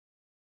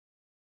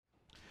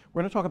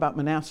We're going to talk about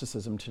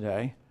monasticism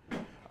today.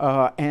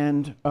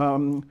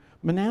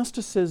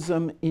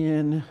 Monasticism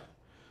in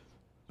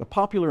the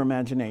popular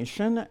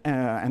imagination,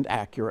 and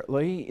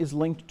accurately, is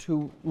linked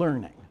to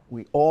learning.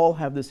 We all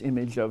have this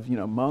image of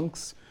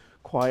monks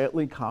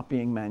quietly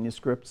copying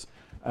manuscripts,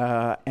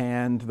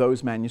 and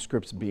those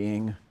manuscripts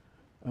being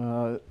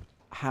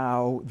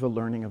how the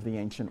learning of the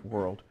ancient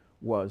world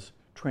was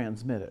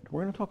transmitted.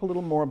 We're going to talk a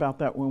little more about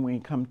that when we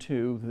come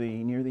to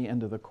near the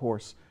end of the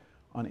course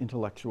on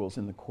intellectuals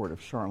in the court of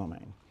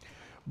Charlemagne.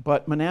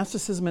 But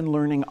monasticism and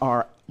learning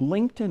are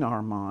linked in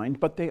our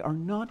mind, but they are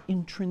not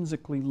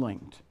intrinsically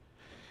linked.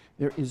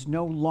 There is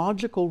no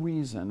logical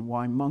reason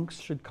why monks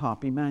should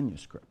copy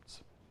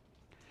manuscripts.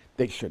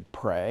 They should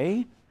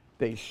pray,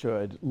 they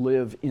should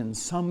live in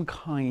some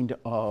kind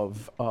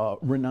of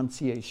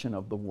renunciation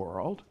of the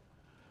world.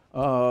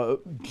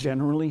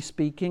 Generally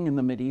speaking, in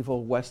the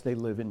medieval West, they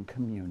live in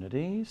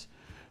communities.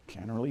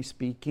 Generally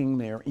speaking,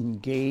 they're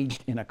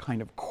engaged in a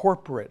kind of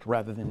corporate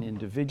rather than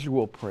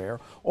individual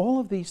prayer. All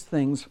of these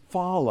things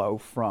follow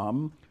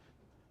from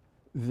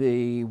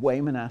the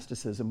way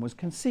monasticism was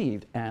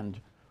conceived.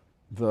 And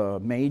the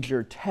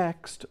major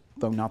text,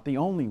 though not the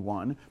only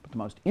one, but the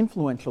most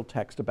influential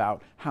text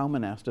about how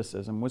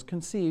monasticism was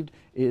conceived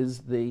is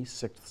the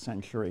 6th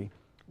century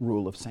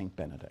Rule of St.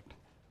 Benedict.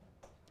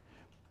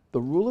 The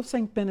Rule of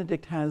St.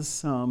 Benedict has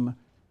some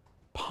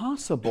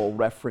possible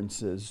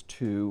references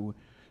to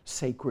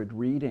sacred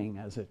reading,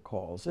 as it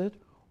calls it,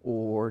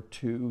 or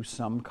to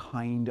some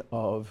kind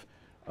of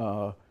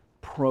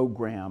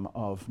program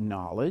of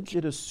knowledge.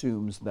 It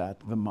assumes that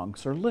the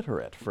monks are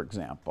literate, for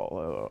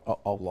example,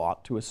 a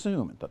lot to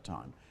assume at the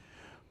time.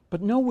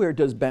 But nowhere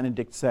does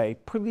Benedict say,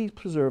 please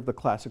preserve the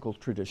classical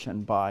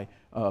tradition by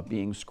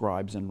being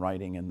scribes and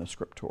writing in the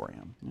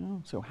scriptorium.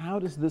 So how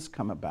does this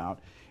come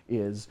about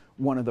is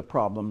one of the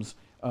problems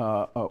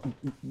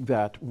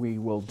that we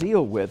will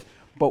deal with.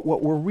 But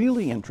what we're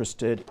really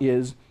interested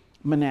is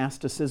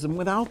monasticism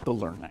without the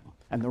learning.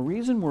 And the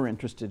reason we're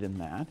interested in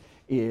that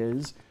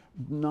is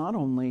not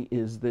only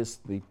is this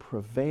the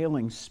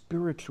prevailing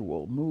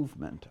spiritual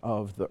movement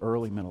of the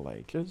early Middle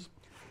Ages,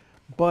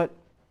 but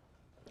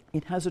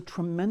it has a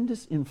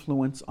tremendous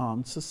influence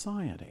on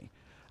society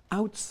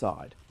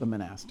outside the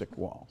monastic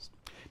walls.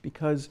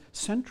 Because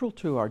central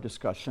to our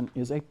discussion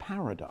is a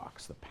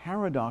paradox. The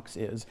paradox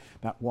is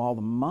that while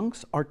the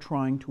monks are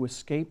trying to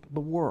escape the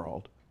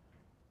world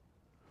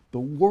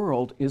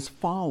is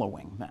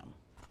following them.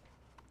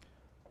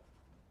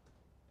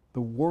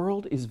 The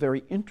world is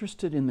very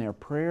interested in their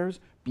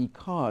prayers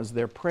because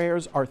their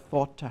prayers are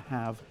thought to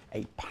have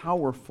a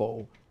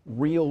powerful,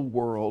 real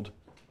world,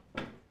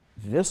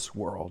 this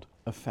world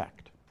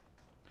effect.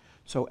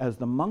 So as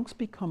the monks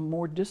become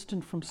more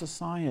distant from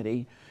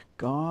society,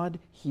 God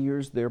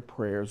hears their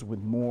prayers with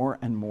more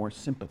and more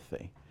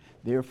sympathy.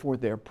 Therefore,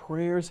 their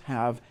prayers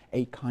have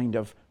a kind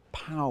of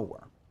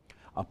power,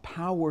 a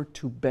power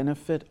to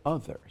benefit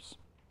others.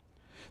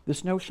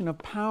 This notion of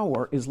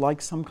power is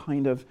like some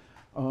kind of,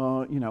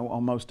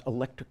 almost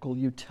electrical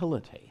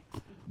utility.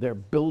 They're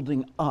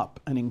building up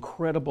an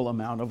incredible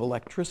amount of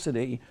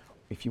electricity,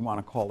 if you want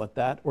to call it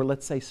that, or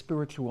let's say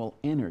spiritual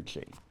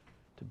energy,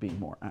 to be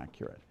more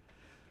accurate.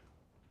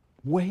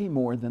 Way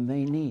more than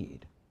they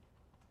need.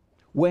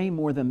 Way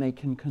more than they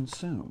can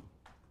consume.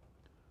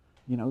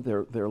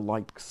 They're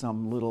like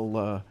some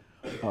little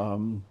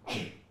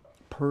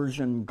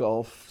Persian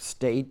Gulf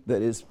state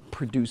that is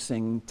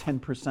producing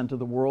 10% of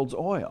the world's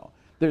oil.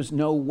 There's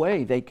no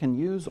way they can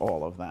use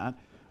all of that.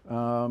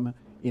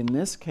 In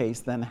this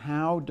case, then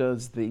how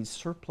does the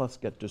surplus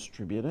get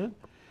distributed?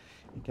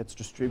 It gets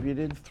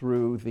distributed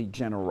through the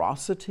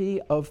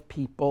generosity of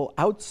people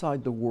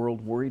outside the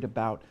world worried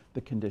about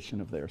the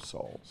condition of their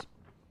souls.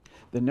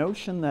 The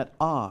notion that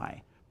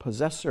I,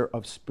 possessor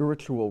of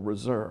spiritual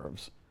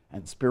reserves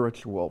and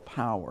spiritual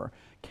power,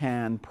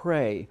 can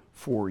pray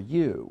for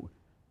you,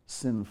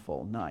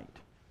 sinful knight,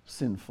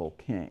 sinful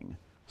king,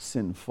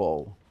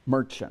 sinful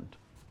merchant,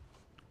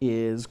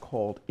 is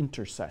called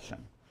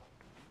intercession.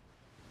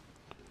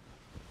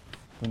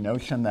 The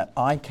notion that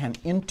I can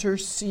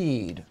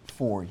intercede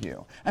for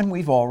you. And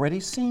we've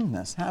already seen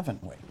this,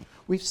 haven't we?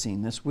 We've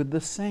seen this with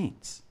the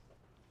saints.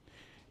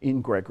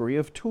 In Gregory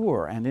of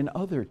Tours and in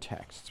other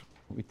texts,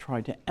 we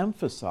try to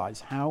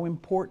emphasize how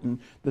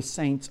important the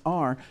saints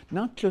are,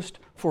 not just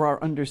for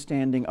our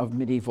understanding of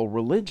medieval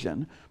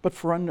religion, but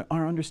for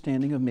our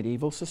understanding of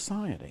medieval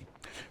society.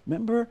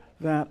 Remember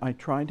that I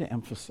tried to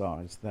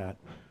emphasize that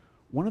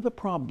one of the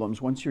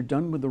problems, once you're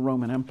done with the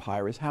Roman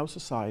Empire, is how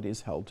society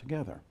is held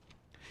together.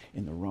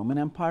 In the Roman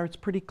Empire, it's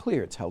pretty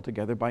clear. It's held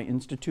together by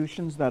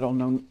institutions that,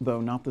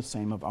 though not the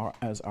same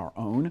as our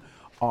own,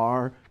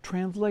 are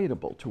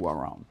translatable to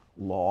our own.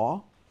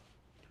 Law,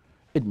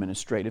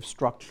 administrative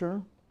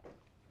structure,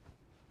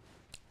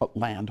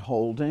 land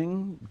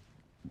holding,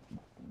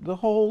 the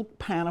whole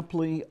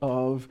panoply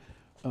of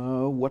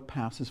what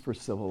passes for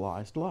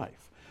civilized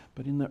life.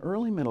 But in the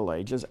early Middle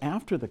Ages,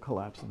 after the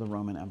collapse of the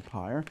Roman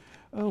Empire,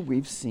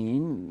 we've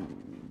seen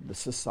the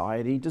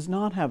society does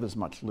not have as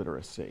much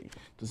literacy,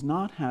 does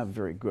not have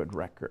very good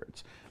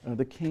records.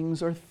 The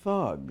kings are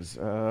thugs.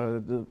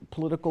 The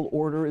political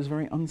order is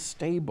very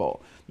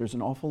unstable. There's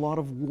an awful lot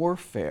of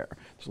warfare.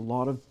 There's a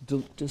lot of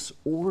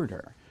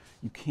disorder.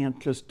 You can't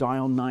just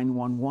dial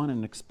 911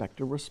 and expect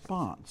a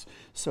response.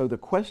 So the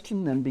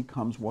question then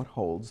becomes what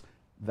holds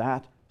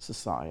that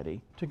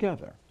society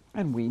together.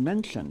 And we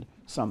mentioned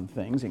some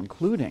things,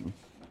 including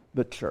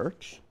the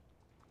church.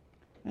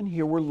 And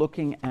here we're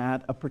looking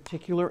at a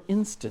particular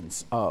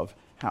instance of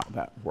how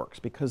that works,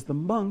 because the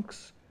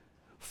monks,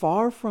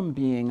 far from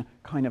being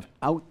kind of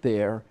out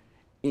there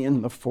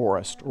in the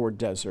forest or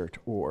desert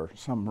or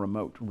some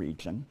remote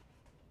region,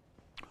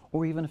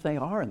 or even if they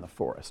are in the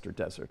forest or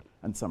desert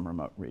and some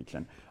remote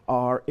region,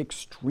 are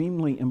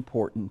extremely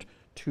important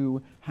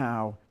to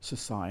how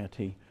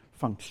society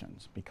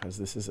functions, because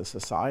this is a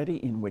society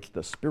in which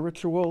the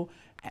spiritual,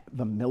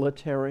 the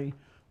military,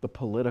 the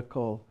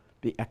political,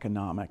 the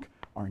economic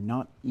are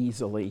not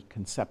easily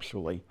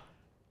conceptually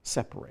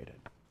separated.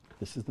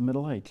 This is the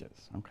Middle Ages,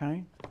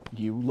 okay?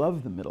 You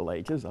love the Middle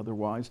Ages,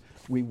 otherwise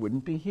we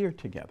wouldn't be here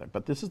together.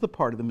 But this is the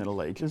part of the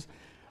Middle Ages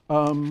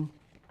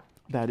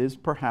that is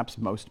perhaps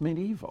most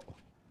medieval.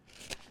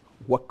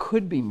 What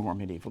could be more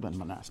medieval than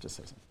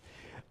monasticism?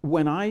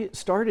 When I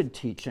started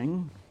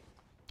teaching,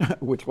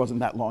 which wasn't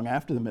that long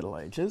after the Middle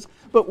Ages,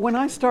 but when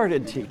I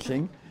started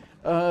teaching,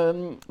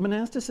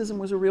 monasticism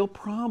was a real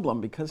problem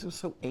because it was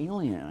so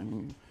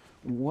alien.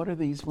 What are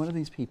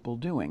these people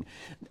doing?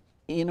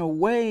 In a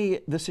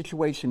way, the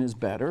situation is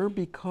better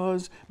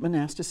because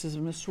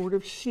monasticism is sort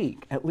of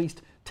chic, at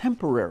least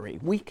temporary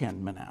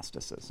weekend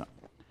monasticism.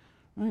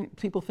 Right?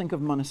 People think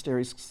of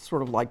monasteries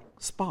sort of like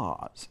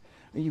spas.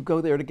 You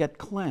go there to get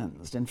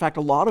cleansed. In fact,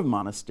 a lot of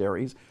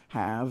monasteries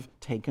have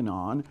taken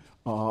on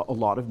a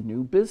lot of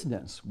new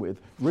business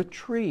with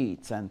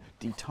retreats and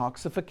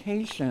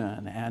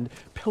detoxification and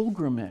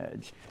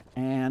pilgrimage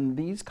and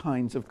these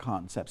kinds of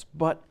concepts.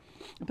 But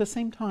at the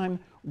same time,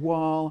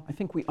 while I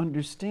think we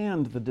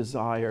understand the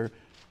desire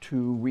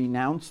to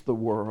renounce the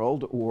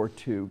world or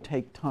to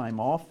take time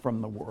off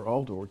from the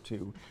world or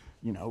to,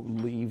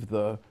 leave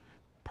the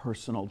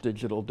personal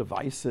digital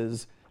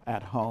devices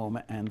at home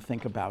and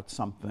think about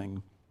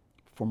something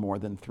for more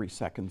than 3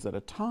 seconds at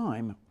a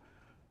time,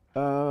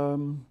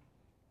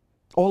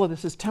 all of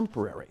this is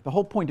temporary. The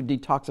whole point of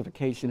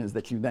detoxification is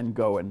that you then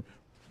go and,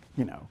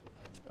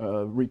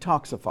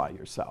 retoxify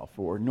yourself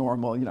or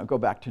go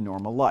back to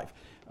normal life.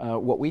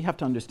 What we have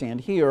to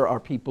understand here are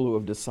people who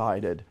have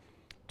decided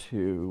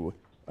to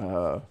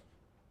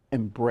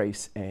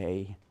embrace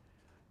a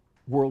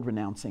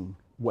world-renouncing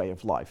way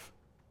of life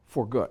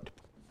for good.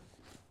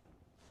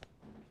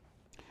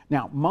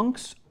 Now,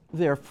 monks,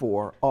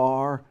 therefore,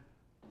 are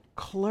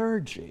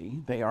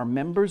clergy. They are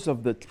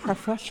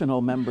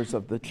professional members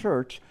of the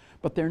church,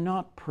 but they're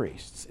not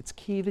priests. It's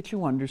key that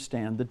you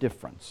understand the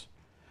difference.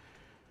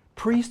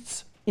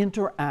 Priests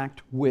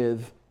interact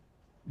with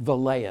the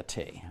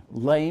laity.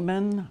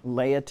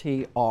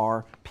 Laity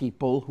are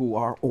people who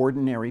are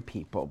ordinary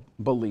people,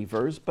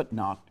 believers, but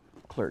not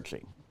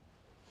clergy.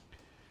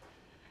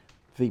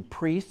 The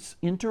priests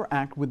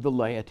interact with the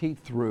laity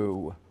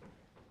through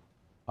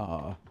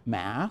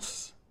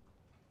Mass,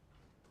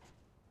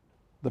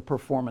 the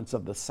performance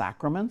of the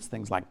sacraments,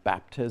 things like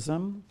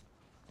baptism,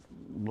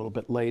 a little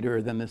bit later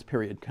than this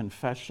period,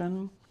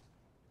 confession,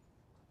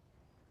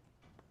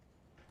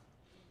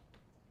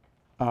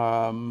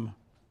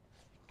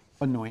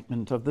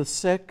 anointment of the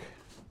sick.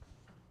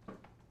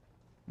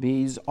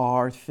 These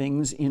are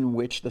things in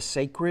which the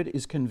sacred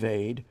is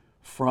conveyed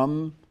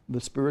from the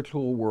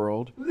spiritual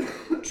world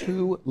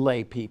to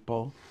lay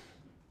people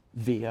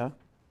via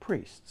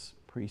priests.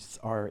 Priests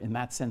are, in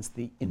that sense,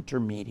 the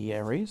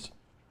intermediaries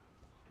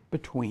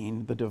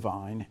between the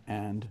divine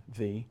and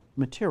the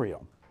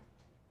material.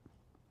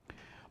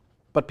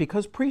 But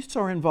because priests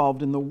are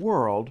involved in the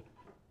world,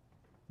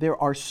 there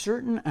are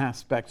certain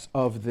aspects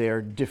of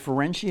their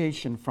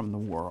differentiation from the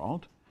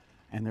world,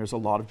 and there's a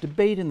lot of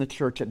debate in the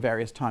church at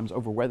various times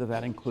over whether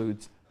that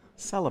includes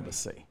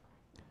celibacy,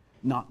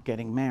 not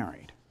getting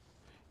married.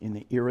 In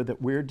the era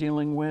that we're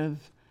dealing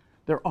with,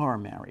 there are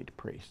married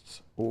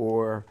priests,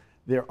 or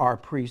there are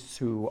priests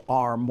who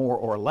are more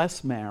or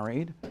less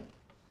married,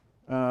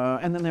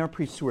 and then there are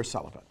priests who are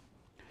celibate.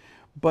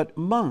 But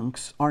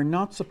monks are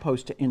not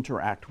supposed to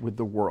interact with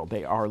the world.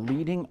 They are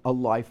leading a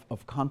life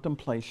of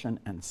contemplation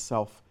and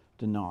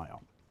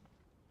self-denial.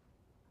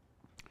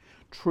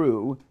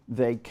 True,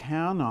 they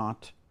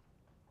cannot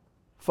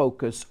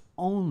focus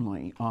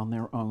only on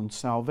their own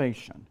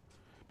salvation,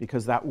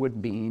 because that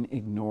would mean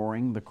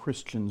ignoring the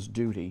Christian's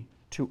duty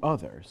to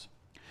others.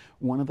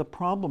 One of the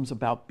problems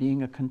about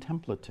being a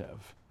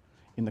contemplative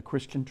in the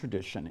Christian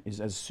tradition is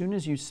as soon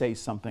as you say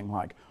something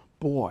like,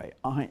 "Boy,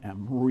 I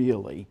am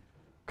really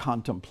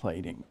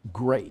contemplating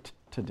great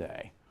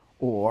today,"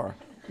 or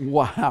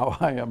wow,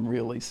 I am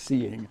really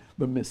seeing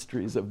the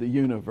mysteries of the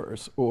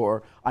universe,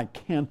 or I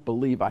can't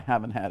believe I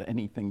haven't had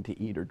anything to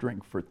eat or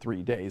drink for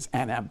 3 days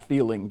and am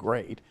feeling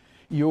great.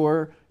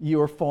 You're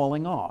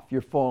falling off,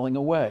 you're falling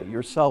away,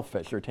 you're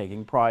selfish, you're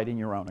taking pride in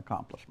your own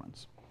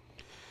accomplishments.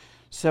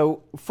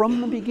 So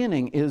from the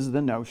beginning is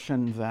the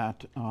notion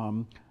that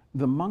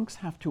the monks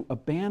have to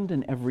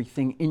abandon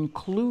everything,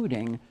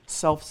 including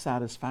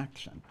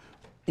self-satisfaction.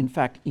 In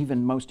fact,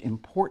 even most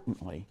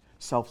importantly,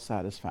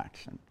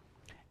 self-satisfaction.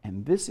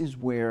 And this is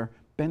where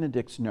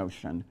Benedict's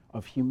notion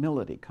of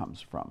humility comes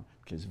from,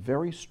 which is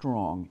very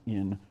strong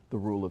in the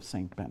rule of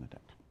Saint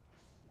Benedict.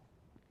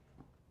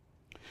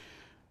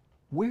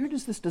 Where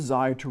does this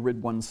desire to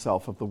rid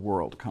oneself of the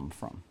world come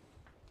from?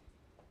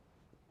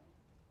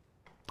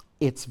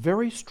 It's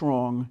very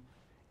strong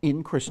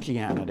in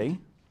Christianity.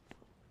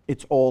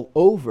 It's all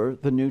over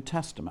the New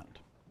Testament.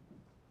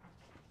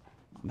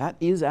 That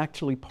is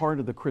actually part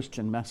of the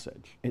Christian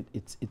message.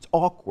 It's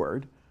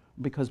awkward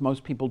because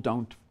most people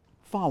don't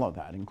follow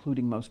that,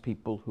 including most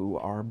people who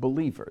are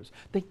believers.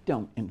 They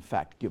don't, in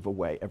fact, give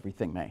away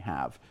everything they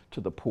have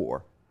to the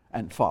poor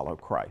and follow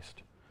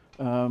Christ.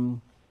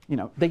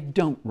 They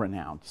don't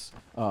renounce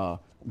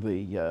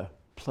the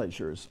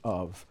pleasures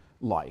of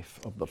life,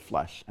 of the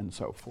flesh, and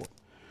so forth.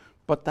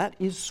 But that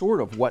is sort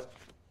of what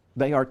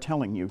they are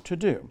telling you to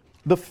do.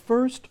 The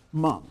first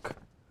monk,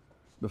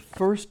 the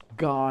first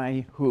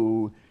guy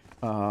who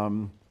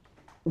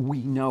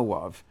we know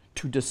of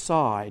to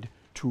decide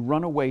to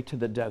run away to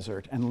the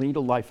desert and lead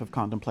a life of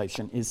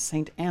contemplation is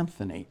St.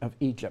 Anthony of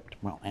Egypt.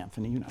 Well,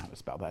 Anthony, you know how to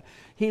spell that.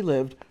 He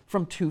lived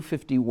from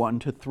 251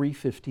 to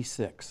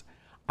 356.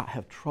 I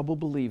have trouble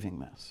believing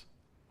this.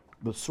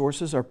 The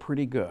sources are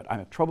pretty good. I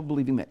have trouble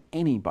believing that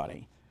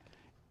anybody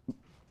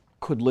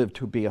could live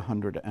to be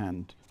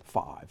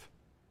 105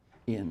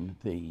 in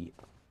the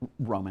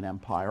Roman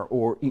Empire,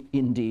 or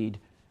indeed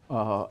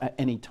at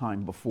any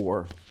time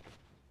before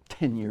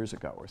 10 years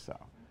ago or so.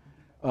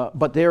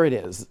 But there it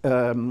is.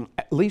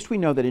 At least we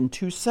know that in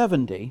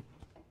 270,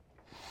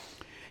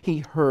 he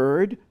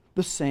heard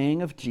the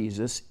saying of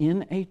Jesus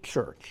in a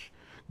church,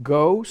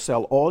 "Go,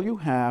 sell all you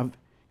have,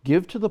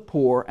 give to the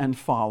poor, and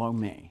follow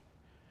me."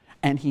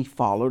 And he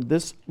followed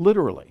this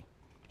literally.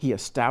 He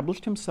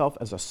established himself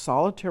as a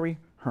solitary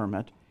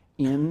hermit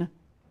in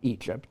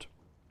Egypt.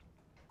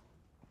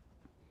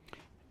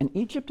 And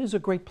Egypt is a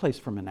great place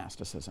for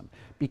monasticism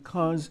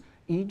because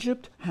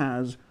Egypt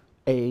has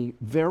a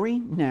very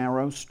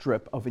narrow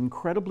strip of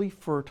incredibly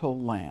fertile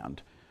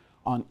land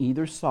on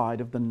either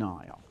side of the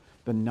Nile.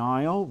 The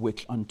Nile,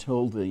 which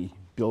until the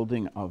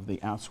building of the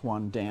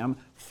Aswan Dam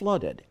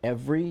flooded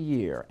every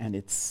year, and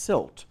its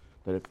silt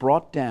that it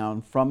brought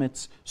down from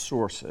its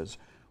sources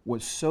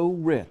was so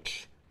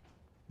rich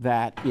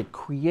that it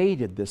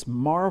created this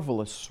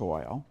marvelous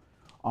soil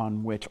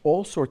on which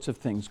all sorts of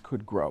things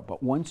could grow.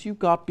 But once you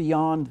got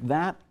beyond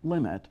that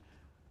limit,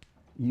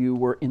 you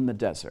were in the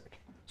desert.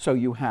 So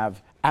you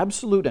have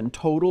absolute and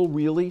total,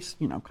 really,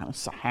 kind of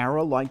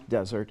Sahara-like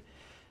desert,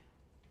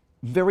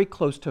 very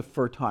close to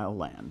fertile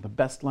land, the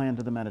best land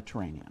of the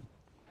Mediterranean.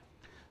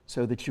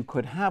 So that you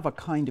could have a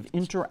kind of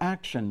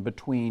interaction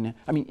between,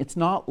 it's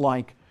not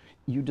like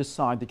you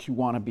decide that you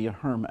want to be a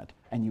hermit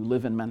and you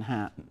live in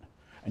Manhattan.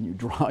 And you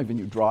drive and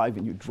you drive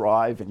and you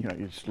drive, and you're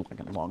just like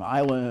in Long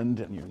Island,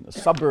 and you're in the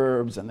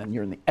suburbs, and then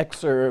you're in the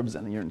exurbs,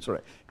 and then you're in sort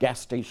of gas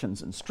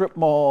stations and strip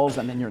malls,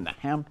 and then you're in the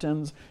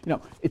Hamptons.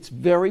 It's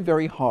very,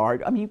 very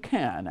hard. You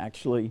can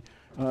actually,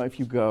 if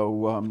you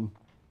go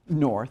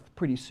north,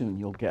 pretty soon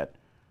you'll get,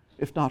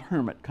 if not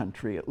hermit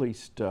country, at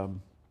least a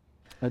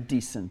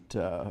decent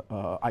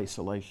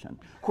isolation.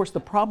 Of course, the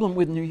problem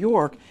with New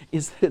York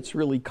is that it's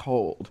really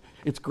cold.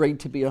 It's great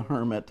to be a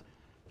hermit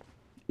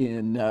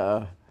in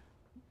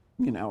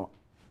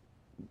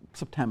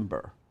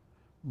September.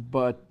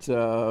 But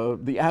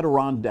the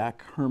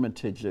Adirondack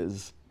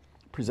hermitages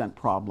present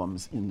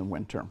problems in the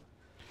winter.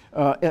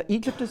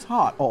 Egypt is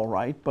hot, all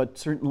right, but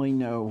certainly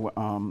no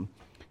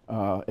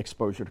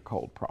exposure to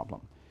cold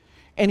problem.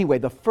 Anyway,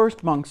 the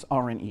first monks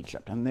are in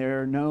Egypt, and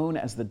they're known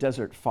as the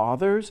Desert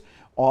Fathers.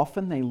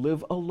 Often they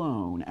live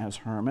alone as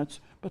hermits,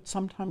 but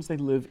sometimes they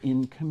live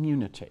in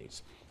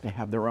communities. They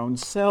have their own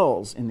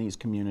cells in these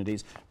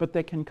communities, but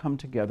they can come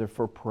together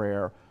for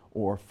prayer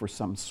or for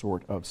some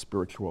sort of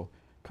spiritual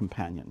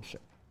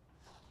companionship.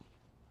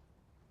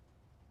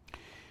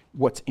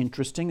 What's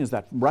interesting is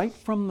that right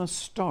from the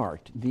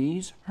start,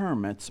 these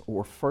hermits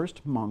or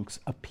first monks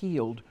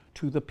appealed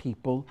to the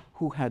people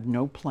who had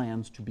no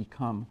plans to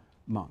become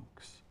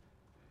monks.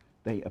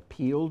 They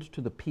appealed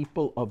to the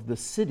people of the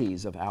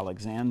cities of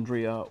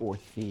Alexandria or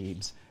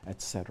Thebes,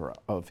 etc.,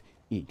 of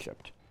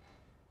Egypt.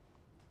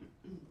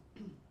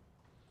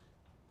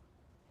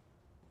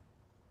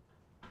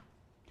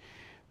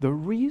 The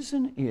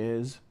reason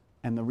is,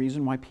 and the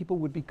reason why people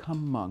would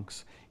become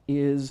monks,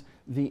 is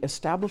the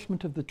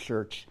establishment of the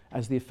church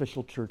as the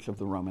official church of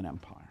the Roman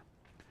Empire.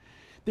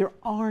 There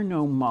are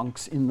no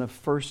monks in the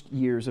first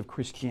years of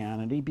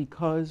Christianity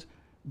because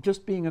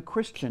just being a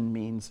Christian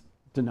means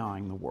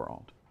denying the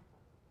world.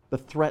 the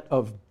threat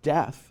of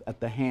death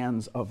at the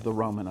hands of the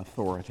Roman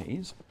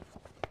authorities,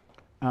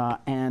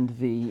 and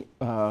the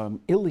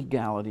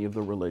illegality of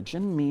the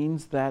religion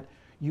means that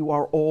you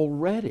are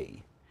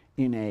already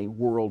in a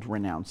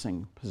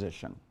world-renouncing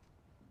position.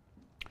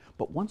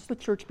 But once the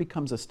church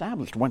becomes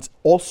established, once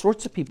all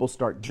sorts of people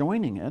start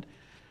joining it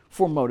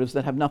for motives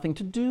that have nothing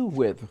to do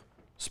with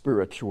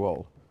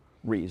spiritual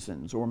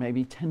reasons, or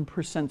maybe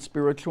 10%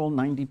 spiritual,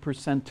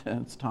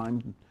 90% it's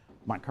time,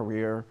 my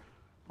career,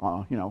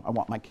 I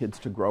want my kids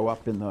to grow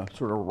up in the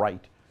sort of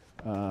right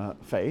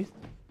faith,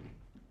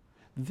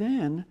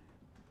 then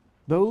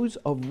those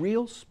of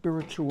real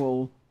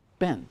spiritual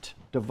bent,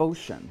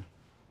 devotion,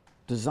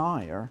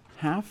 desire,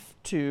 have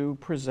to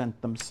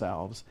present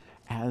themselves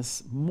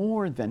as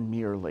more than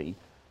merely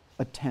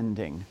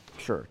attending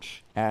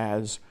church,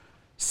 as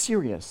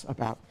serious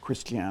about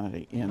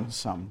Christianity in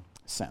some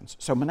sense.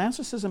 So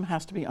monasticism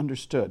has to be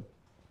understood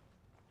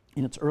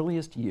in its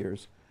earliest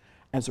years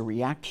as a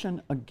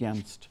reaction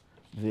against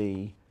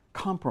the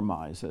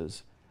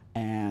compromises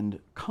and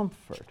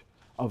comfort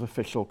of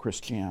official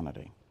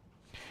Christianity.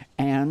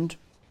 And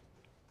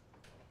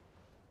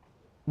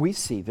we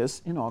see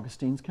this in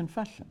Augustine's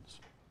Confessions,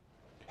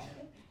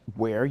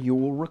 where you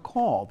will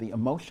recall the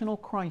emotional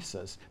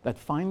crisis that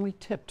finally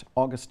tipped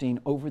Augustine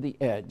over the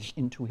edge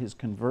into his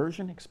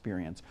conversion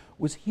experience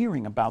was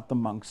hearing about the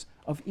monks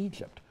of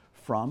Egypt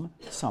from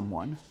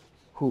someone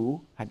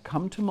who had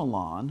come to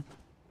Milan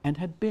and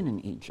had been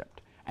in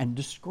Egypt and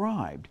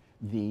described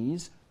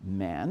these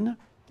men,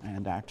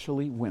 and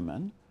actually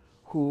women,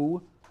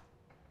 who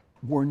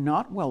were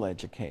not well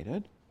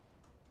educated,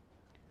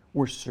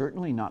 were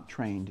certainly not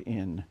trained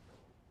in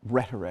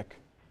rhetoric,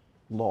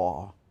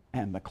 law,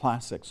 and the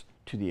classics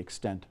to the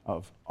extent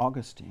of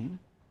Augustine.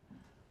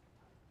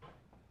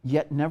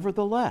 Yet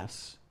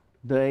nevertheless,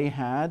 they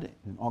had,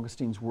 in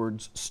Augustine's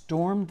words,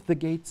 stormed the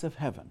gates of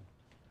heaven.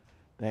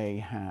 They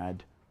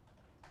had,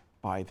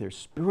 by their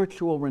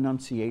spiritual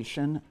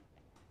renunciation,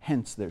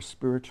 hence their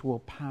spiritual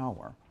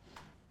power,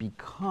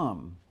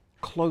 become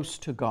close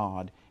to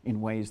God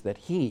in ways that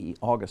he,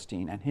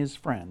 Augustine, and his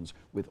friends,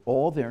 with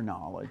all their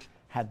knowledge,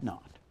 had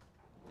not.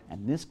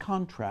 And this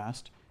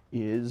contrast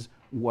is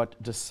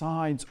what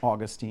decides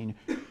Augustine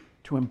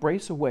to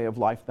embrace a way of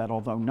life that,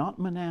 although not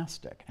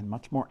monastic and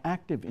much more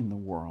active in the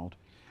world,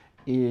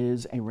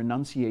 is a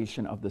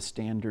renunciation of the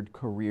standard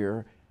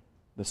career,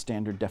 the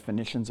standard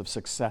definitions of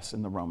success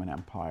in the Roman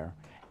Empire,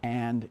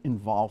 and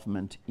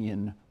involvement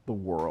in the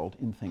world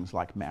in things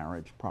like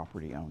marriage,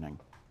 property owning,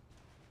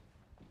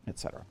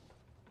 etc.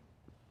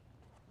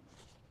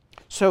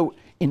 So,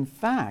 in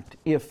fact,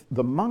 if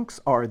the monks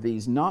are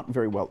these not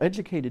very well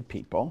educated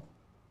people,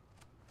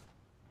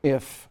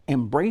 if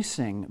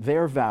embracing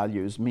their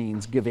values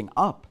means giving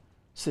up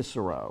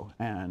Cicero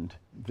and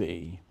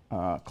the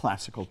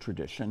classical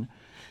tradition,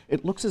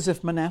 it looks as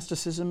if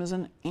monasticism is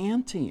an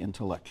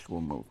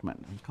anti-intellectual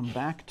movement. And come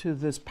back to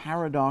this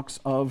paradox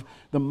of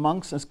the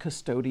monks as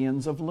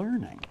custodians of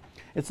learning.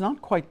 It's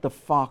not quite the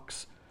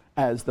fox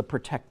as the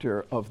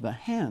protector of the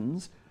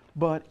hens,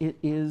 but it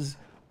is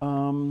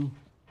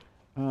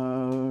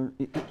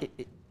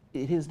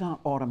it is not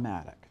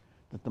automatic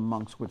that the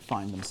monks would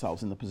find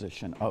themselves in the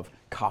position of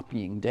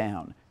copying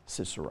down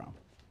Cicero.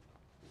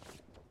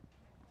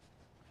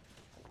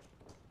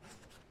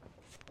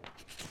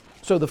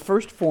 So the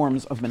first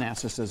forms of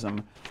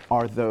monasticism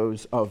are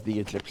those of the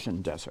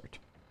Egyptian desert.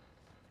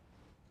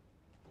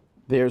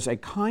 There's a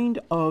kind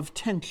of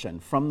tension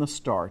from the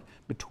start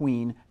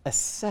between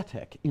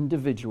ascetic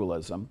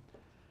individualism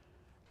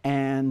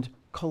and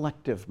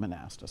collective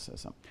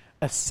monasticism.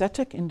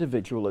 Ascetic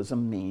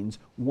individualism means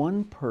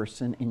one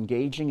person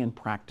engaging in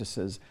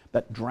practices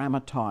that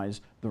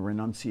dramatize the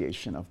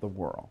renunciation of the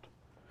world.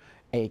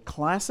 A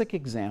classic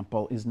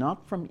example is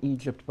not from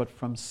Egypt but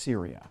from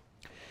Syria.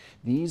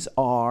 These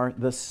are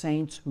the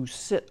saints who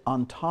sit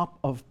on top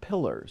of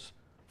pillars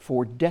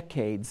for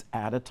decades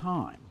at a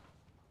time.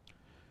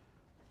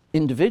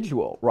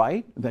 Individual,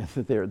 right?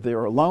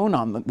 They're alone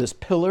on this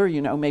pillar,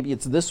 maybe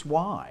it's this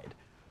wide,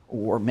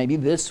 or maybe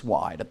this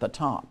wide at the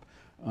top,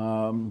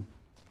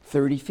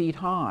 30 feet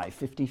high,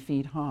 50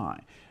 feet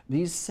high.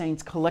 These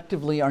saints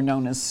collectively are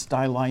known as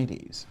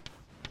stylites.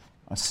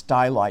 A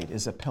stylite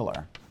is a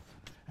pillar.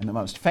 And the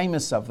most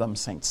famous of them,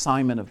 St.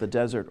 Simon of the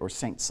Desert, or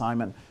St.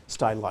 Simon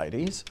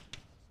Stylites,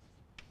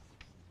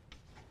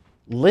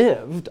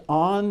 lived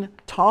on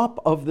top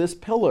of this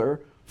pillar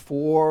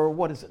for,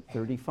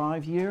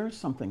 35 years?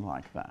 Something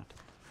like that.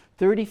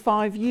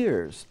 35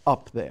 years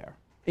up there,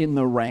 in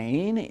the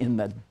rain, in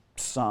the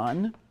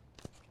sun.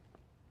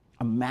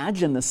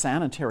 Imagine the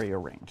sanitary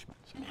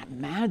arrangements.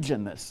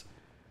 Imagine this.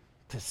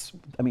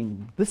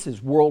 This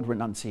is world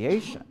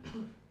renunciation.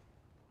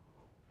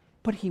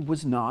 But he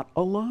was not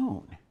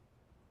alone.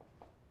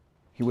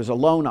 He was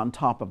alone on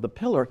top of the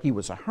pillar. He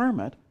was a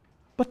hermit,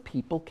 but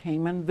people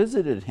came and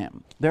visited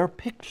him. There are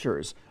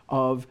pictures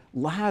of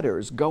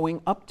ladders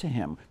going up to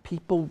him,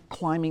 people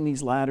climbing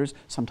these ladders,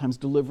 sometimes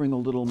delivering a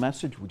little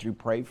message. Would you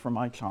pray for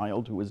my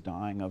child who is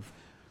dying of,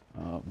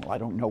 I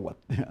don't know what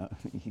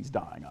he's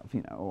dying of,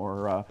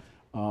 or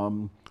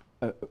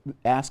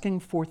asking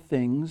for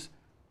things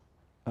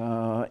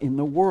in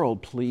the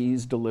world.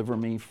 Please deliver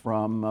me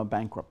from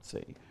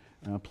bankruptcy.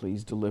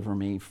 Please deliver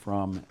me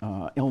from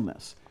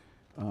illness.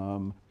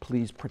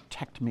 Please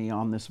protect me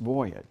on this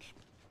voyage.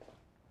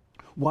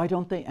 Why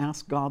don't they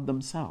ask God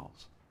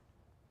themselves?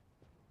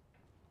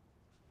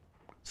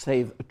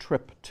 Save a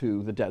trip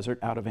to the desert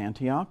out of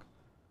Antioch.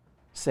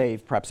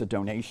 Save perhaps a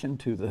donation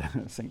to the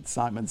St.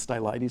 Simon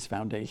Stylites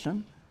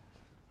Foundation.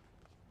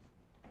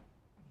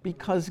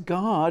 Because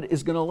God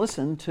is going to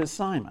listen to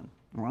Simon,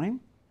 right?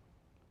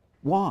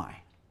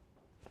 Why?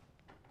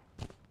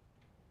 Because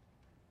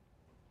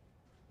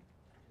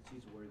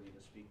he's worthy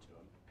to speak to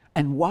him.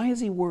 And why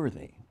is he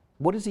worthy?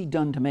 What has he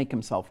done to make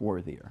himself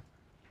worthier?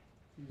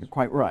 You're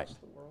quite right.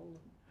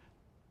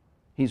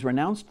 He's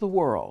renounced the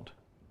world.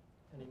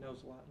 And he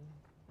knows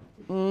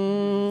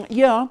Latin?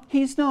 Yeah,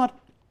 he's not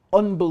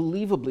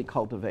unbelievably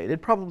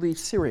cultivated. Probably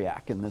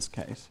Syriac in this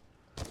case.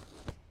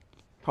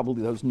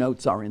 Probably those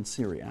notes are in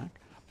Syriac.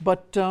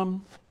 But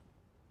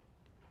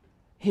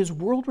his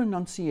world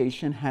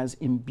renunciation has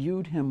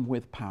imbued him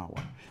with power.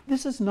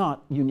 This is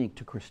not unique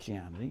to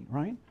Christianity,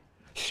 right?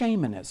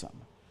 Shamanism,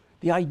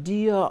 the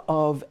idea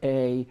of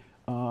a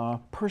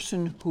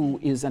person who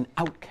is an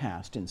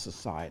outcast in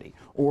society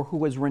or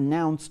who has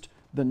renounced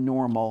the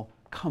normal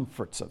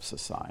comforts of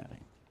society.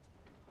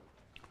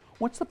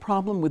 What's the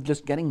problem with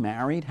just getting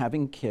married,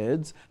 having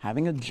kids,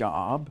 having a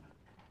job,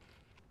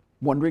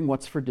 wondering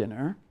what's for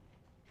dinner?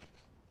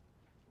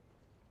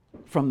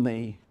 From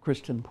the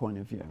Christian point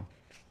of view.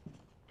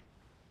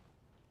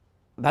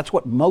 That's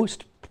what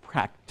most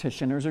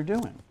practitioners are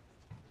doing.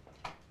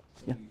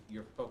 Yeah.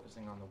 You're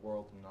focusing on the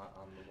world and not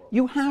on the world.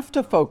 You have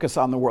to focus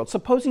on the world.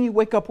 Supposing you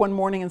wake up one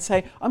morning and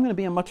say, I'm going to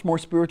be a much more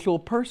spiritual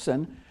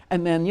person,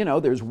 and then,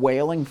 there's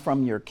wailing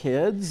from your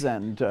kids,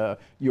 and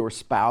your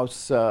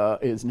spouse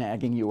is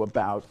nagging you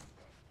about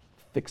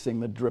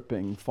fixing the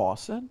dripping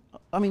faucet.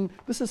 I mean,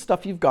 this is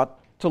stuff you've got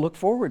to look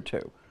forward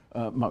to.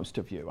 Most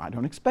of you. I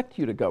don't expect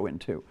you to go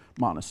into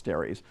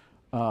monasteries,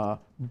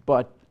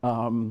 but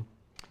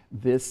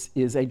this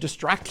is a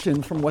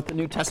distraction from what the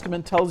New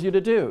Testament tells you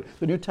to do.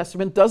 The New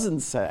Testament doesn't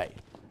say,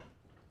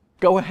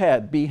 go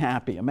ahead, be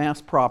happy,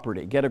 amass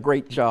property, get a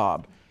great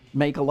job,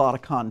 make a lot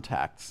of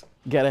contacts,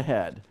 get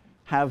ahead,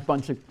 have a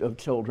bunch of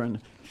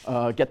children,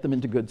 get them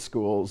into good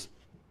schools,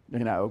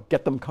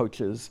 get them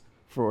coaches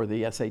for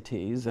the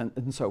SATs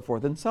and so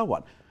forth and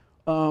so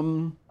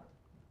on.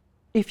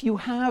 If you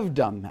have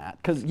done that,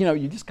 because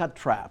you just got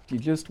trapped,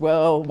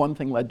 one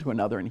thing led to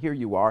another, and here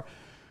you are.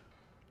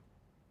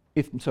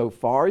 If so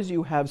far as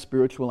you have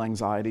spiritual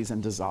anxieties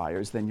and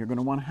desires, then you're going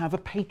to want to have a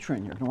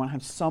patron. You're going to want to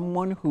have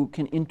someone who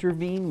can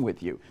intervene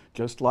with you,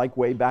 just like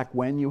way back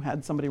when you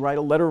had somebody write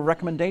a letter of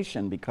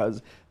recommendation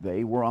because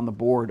they were on the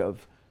board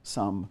of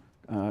some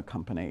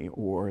company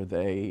or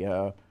they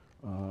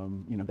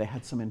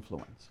had some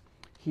influence.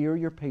 Here,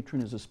 your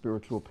patron is a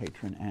spiritual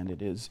patron, and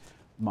it is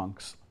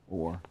monks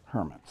or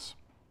hermits.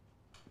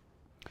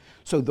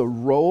 So the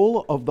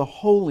role of the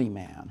holy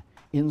man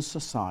in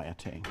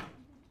society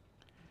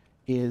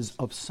is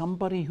of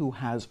somebody who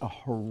has a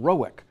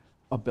heroic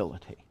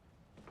ability,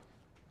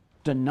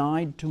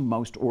 denied to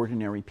most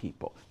ordinary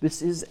people.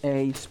 This is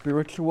a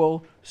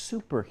spiritual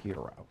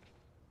superhero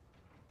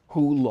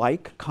who,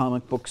 like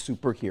comic book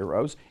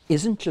superheroes,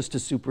 isn't just a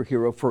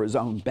superhero for his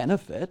own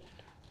benefit,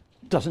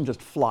 doesn't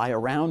just fly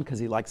around because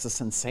he likes the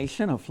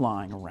sensation of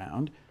flying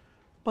around,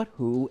 but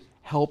who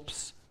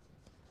helps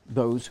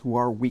those who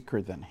are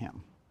weaker than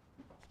him.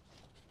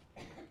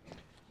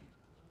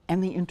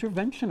 And the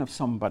intervention of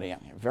somebody, a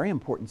very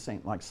important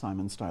saint like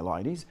Simon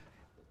Stylites,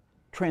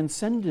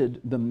 transcended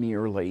the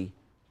merely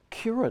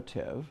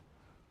curative.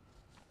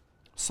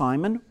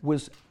 Simon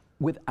was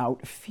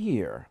without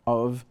fear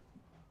of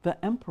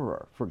the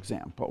emperor, for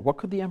example. What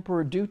could the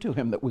emperor do to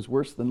him that was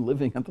worse than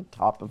living at the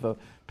top of a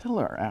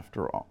pillar,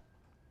 after all?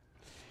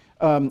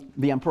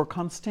 The Emperor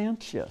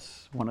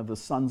Constantius, one of the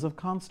sons of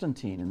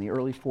Constantine in the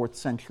early 4th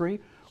century,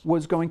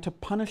 was going to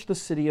punish the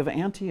city of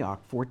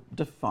Antioch for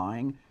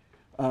defying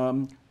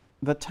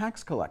the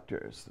tax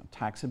collectors. The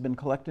tax had been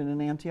collected in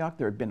Antioch.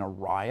 There had been a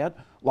riot.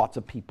 Lots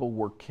of people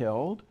were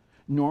killed.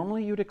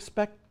 Normally, you'd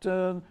expect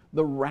the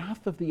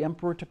wrath of the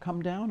emperor to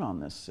come down on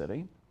this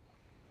city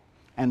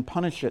and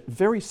punish it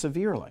very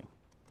severely.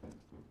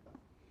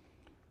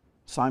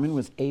 Simon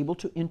was able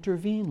to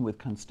intervene with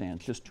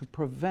Constantius to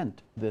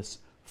prevent this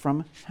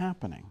from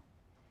happening.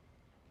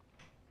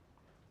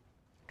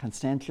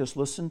 Constantius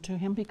listened to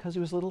him because he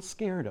was a little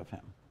scared of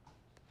him.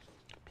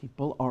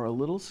 People are a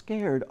little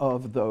scared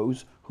of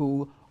those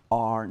who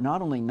are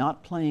not only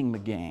not playing the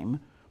game,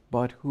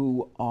 but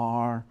who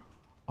are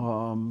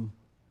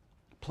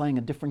playing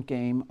a different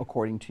game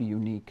according to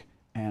unique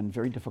and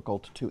very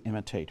difficult to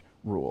imitate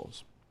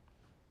rules.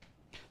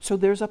 So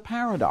there's a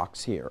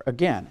paradox here.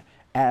 Again,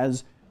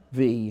 as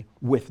the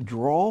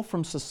withdrawal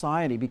from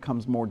society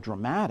becomes more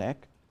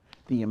dramatic,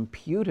 the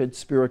imputed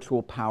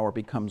spiritual power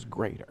becomes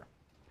greater.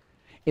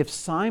 If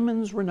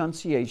Simon's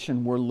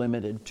renunciation were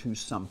limited to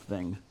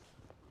something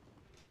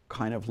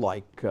kind of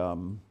like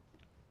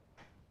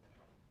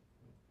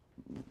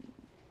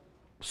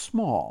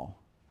small.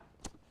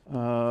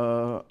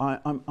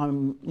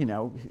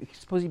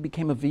 Suppose he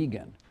became a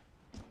vegan.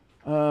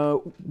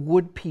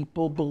 Would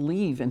people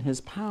believe in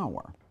his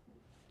power?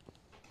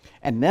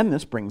 And then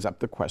this brings up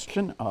the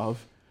question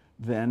of,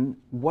 then,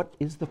 what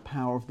is the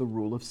power of the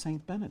rule of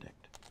St.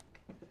 Benedict?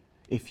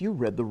 If you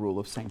read the rule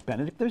of St.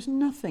 Benedict, there's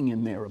nothing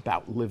in there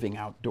about living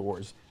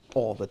outdoors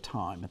all the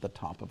time at the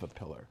top of a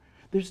pillar.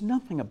 There's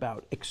nothing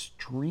about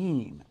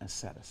extreme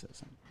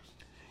asceticism.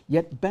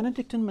 Yet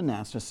Benedictine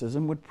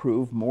monasticism would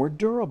prove more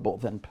durable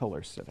than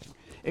pillar sitting.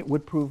 It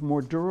would prove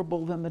more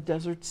durable than the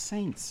desert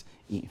saints,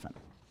 even.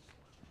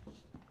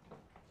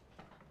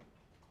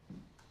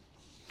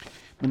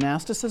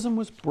 Monasticism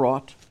was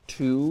brought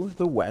to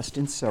the West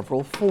in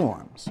several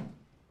forms.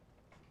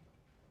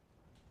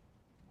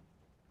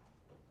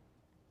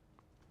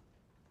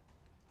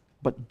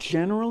 But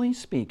generally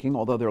speaking,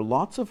 although there are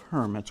lots of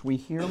hermits, we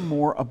hear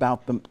more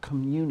about the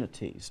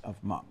communities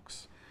of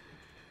monks.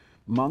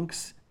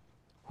 Monks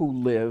who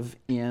live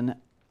in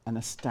an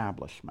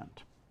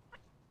establishment.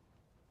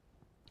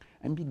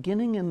 And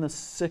beginning in the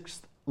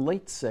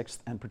late 6th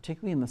and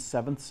particularly in the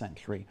 7th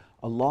century,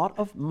 a lot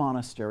of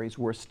monasteries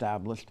were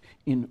established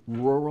in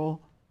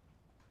rural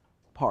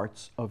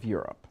parts of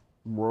Europe,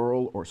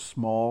 rural or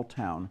small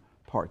town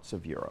parts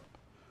of Europe.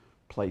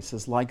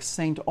 Places like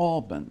St.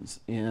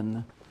 Albans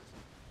in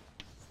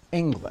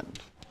England,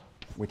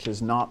 which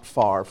is not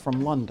far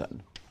from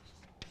London,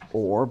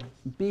 or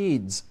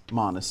Bede's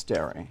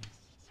Monastery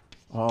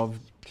of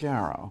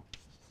Jarrow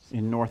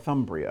in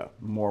Northumbria,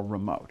 more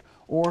remote,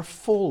 or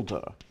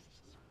Fulda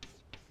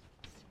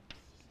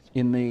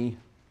in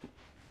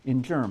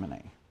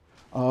Germany,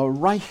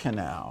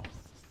 Reichenau,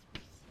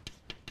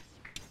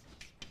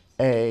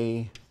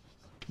 a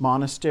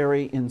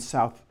monastery in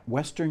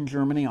southwestern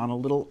Germany on a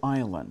little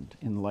island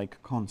in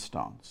Lake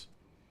Constance.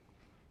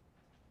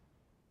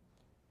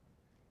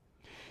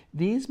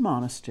 These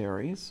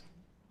monasteries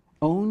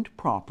owned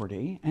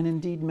property, and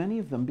indeed many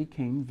of them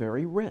became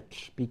very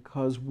rich,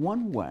 because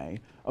one way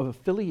of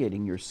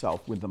affiliating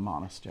yourself with the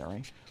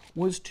monastery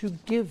was to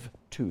give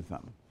to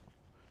them,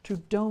 to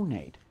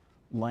donate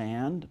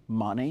land,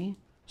 money,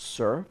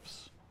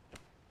 serfs,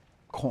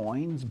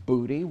 coins,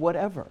 booty,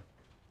 whatever.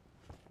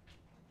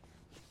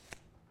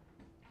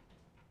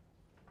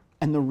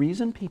 And the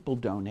reason people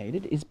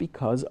donated is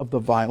because of the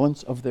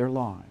violence of their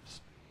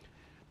lives.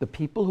 The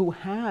people who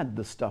had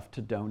the stuff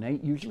to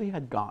donate usually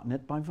had gotten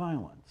it by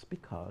violence,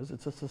 because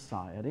it's a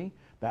society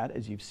that,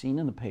 as you've seen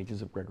in the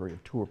pages of Gregory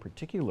of Tours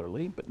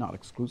particularly, but not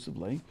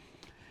exclusively,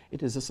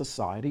 it is a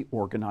society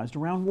organized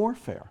around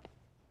warfare.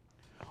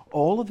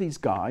 All of these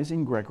guys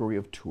in Gregory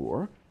of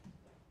Tours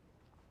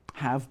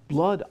have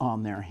blood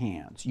on their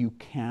hands. You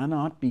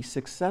cannot be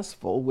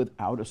successful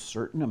without a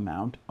certain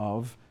amount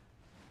of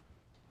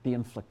the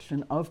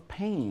infliction of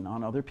pain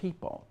on other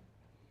people.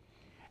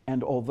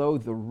 And although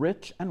the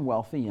rich and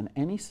wealthy in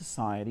any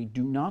society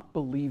do not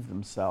believe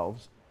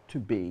themselves to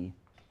be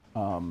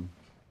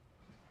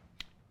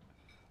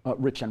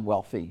rich and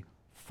wealthy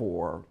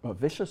for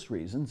vicious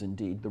reasons,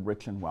 indeed the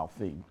rich and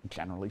wealthy,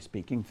 generally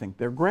speaking, think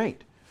they're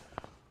great.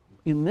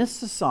 In this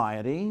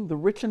society, the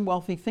rich and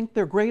wealthy think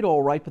they're great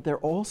all right, but they're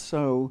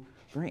also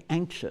very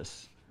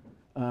anxious.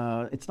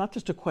 It's not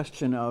just a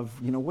question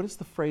of, what is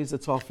the phrase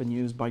that's often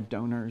used by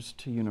donors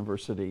to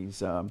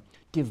universities,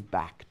 give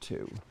back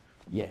to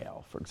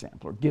Yale, for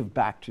example, or give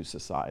back to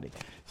society.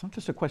 It's not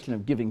just a question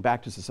of giving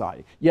back to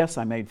society. Yes,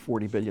 I made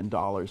 $40 billion,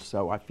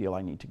 so I feel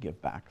I need to give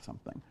back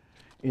something.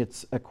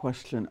 It's a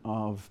question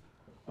of,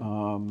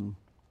 I'm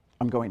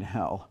going to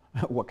hell.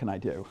 What can I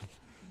do?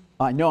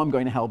 I know I'm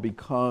going to hell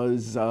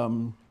because,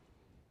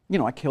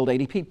 I killed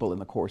 80 people in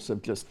the course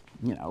of just,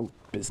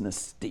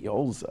 business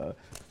deals. The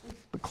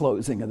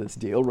closing of this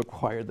deal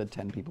required that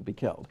 10 people be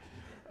killed.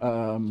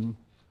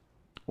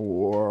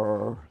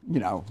 Or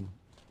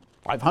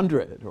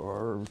 500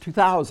 or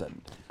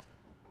 2,000.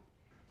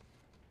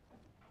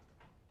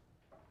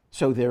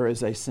 So there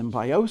is a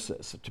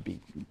symbiosis, to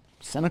be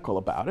cynical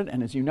about it,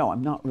 and as you know,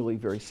 I'm not really a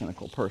very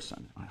cynical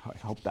person. I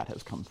hope that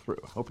has come through.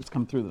 I hope it's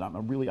come through that I'm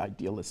a really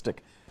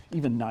idealistic,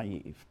 even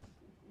naive.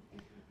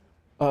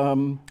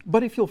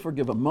 But if you'll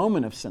forgive a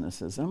moment of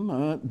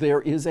cynicism, there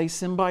is a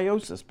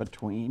symbiosis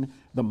between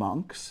the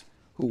monks,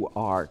 who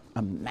are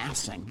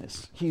amassing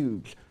this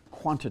huge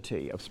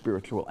quantity of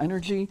spiritual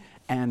energy,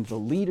 and the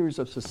leaders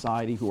of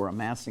society who are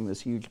amassing this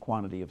huge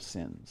quantity of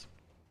sins.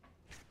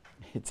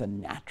 It's a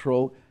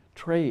natural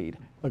trade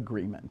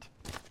agreement.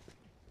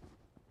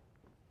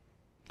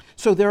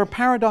 So there are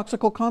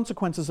paradoxical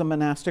consequences of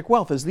monastic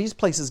wealth. As these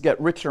places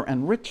get richer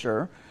and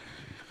richer,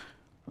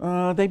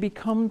 they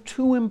become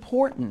too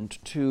important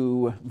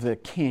to the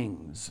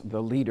kings,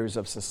 the leaders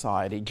of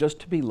society, just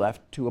to be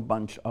left to a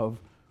bunch of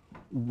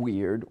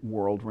weird,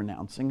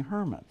 world-renouncing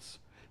hermits.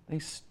 They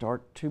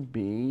start to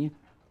be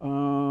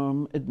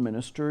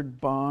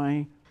administered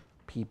by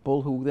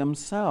people who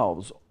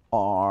themselves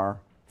are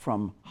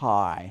from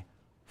high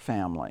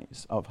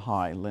families, of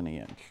high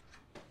lineage.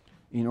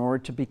 In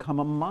order to become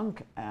a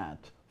monk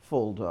at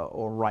Fulda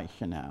or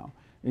Reichenau,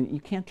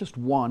 You can't just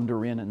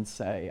wander in and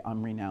say,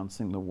 I'm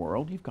renouncing the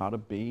world. You've got to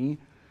be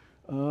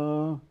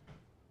from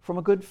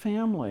a good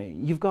family.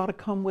 You've got to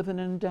come with an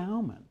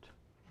endowment.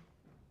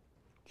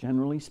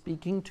 Generally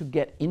speaking, to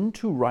get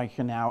into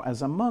Reichenau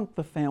as a monk,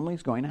 the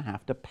family's going to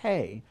have to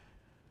pay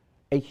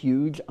a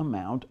huge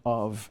amount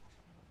of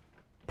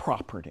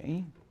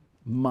property,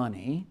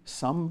 money,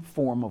 some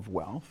form of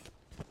wealth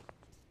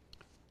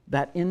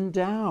that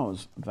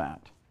endows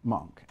that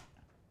monk.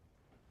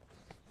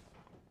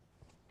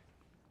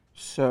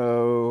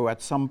 So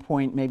at some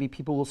point, maybe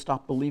people will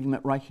stop believing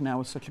that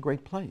Reichenau is such a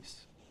great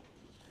place.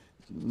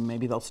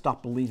 Maybe they'll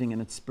stop believing in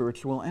its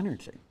spiritual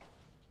energy.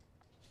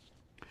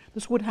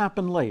 This would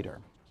happen later,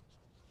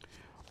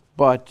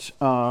 but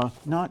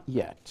not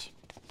yet.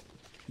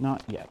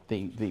 Not yet.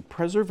 The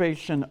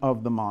preservation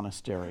of the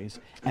monasteries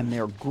and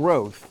their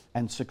growth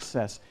and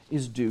success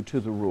is due to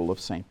the rule of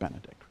Saint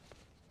Benedict.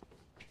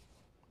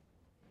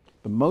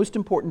 The most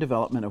important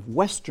development of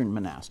Western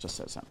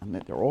monasticism, and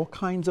there are all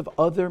kinds of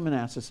other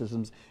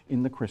monasticisms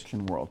in the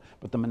Christian world,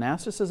 but the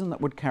monasticism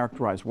that would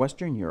characterize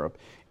Western Europe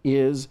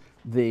is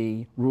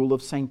the rule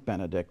of Saint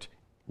Benedict,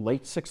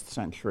 late 6th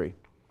century,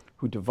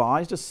 who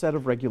devised a set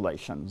of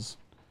regulations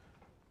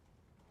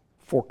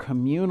for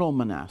communal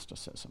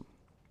monasticism.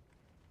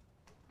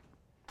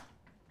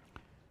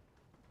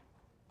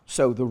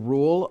 So the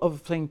rule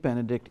of Saint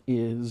Benedict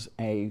is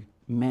a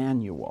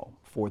manual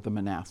for the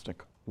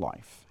monastic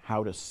life,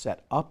 how to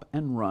set up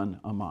and run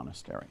a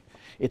monastery.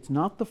 It's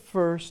not the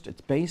first,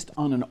 it's based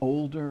on an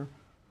older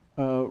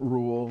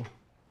rule.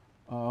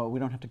 We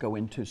don't have to go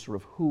into sort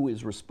of who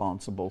is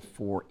responsible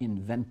for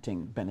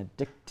inventing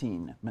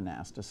Benedictine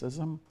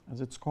monasticism,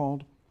 as it's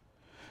called.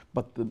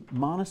 But the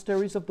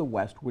monasteries of the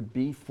West would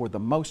be, for the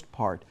most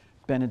part,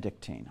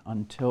 Benedictine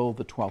until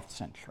the 12th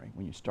century,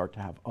 when you start to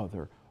have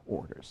other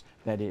orders.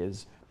 That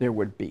is, there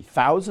would be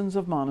thousands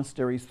of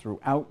monasteries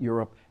throughout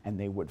Europe, and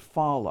they would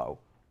follow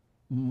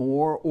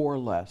more or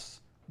less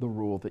the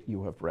rule that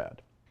you have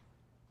read.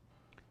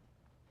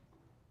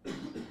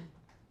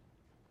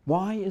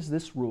 Why is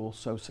this rule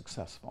so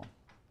successful?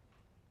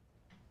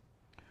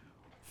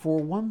 For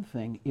one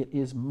thing, it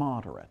is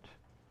moderate.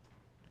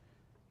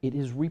 It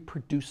is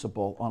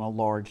reproducible on a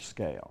large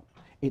scale.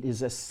 It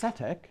is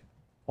ascetic,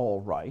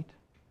 all right.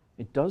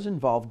 It does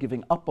involve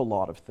giving up a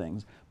lot of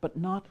things, but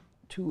not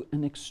to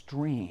an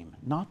extreme,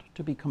 not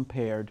to be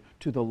compared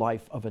to the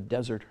life of a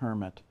desert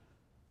hermit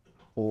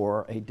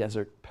or a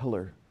desert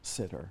pillar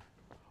sitter,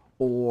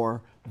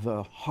 or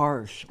the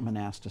harsh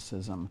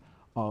monasticism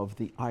of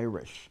the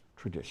Irish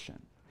tradition.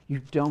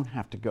 You don't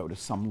have to go to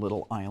some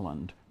little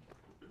island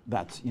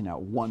that's,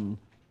 1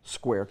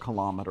 square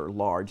kilometer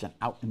large and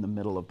out in the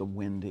middle of the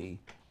windy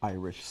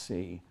Irish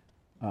Sea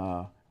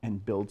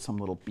and build some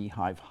little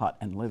beehive hut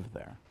and live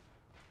there.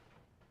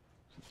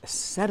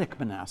 Ascetic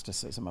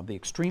monasticism of the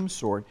extreme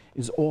sort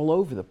is all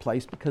over the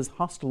place because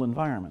hostile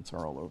environments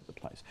are all over the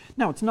place.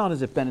 Now, it's not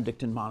as if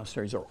Benedictine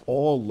monasteries are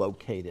all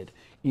located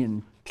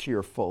in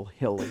cheerful,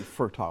 hilly,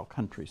 fertile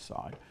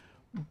countryside,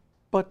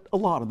 but a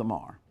lot of them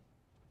are.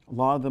 A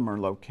lot of them are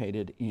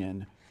located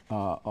in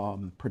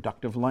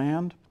productive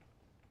land,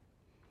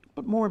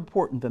 but more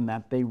important than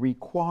that, they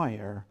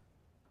require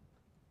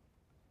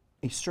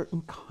a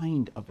certain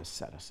kind of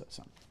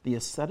asceticism. The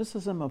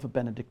asceticism of a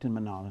Benedictine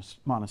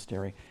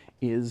monastery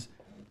is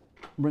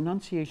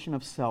renunciation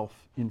of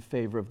self in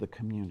favor of the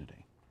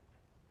community.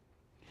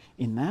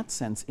 In that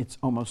sense, it's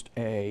almost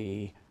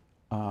an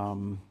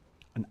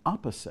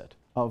opposite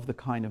of the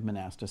kind of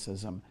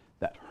monasticism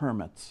that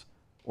hermits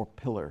or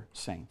pillar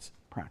saints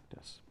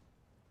practice.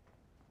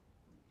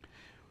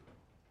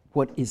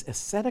 What is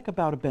ascetic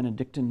about a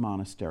Benedictine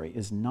monastery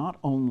is not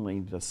only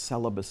the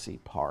celibacy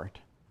part,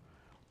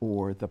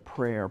 or the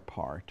prayer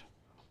part,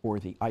 or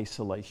the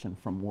isolation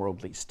from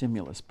worldly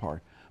stimulus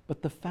part,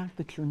 but the fact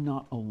that you're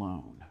not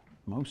alone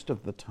most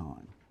of the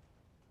time.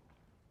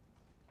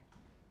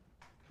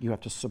 You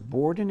have to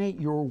subordinate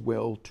your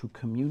will to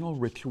communal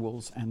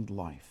rituals and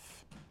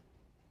life.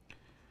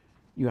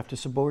 You have to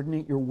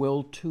subordinate your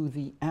will to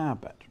the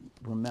abbot.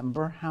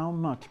 Remember how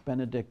much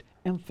Benedict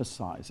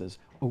emphasizes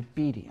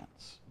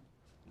obedience.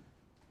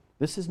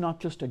 This is not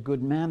just a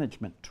good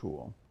management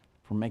tool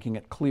for making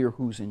it clear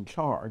who's in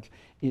charge.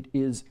 It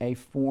is a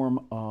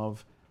form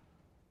of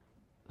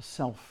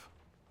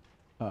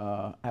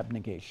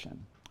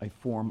self-abnegation, a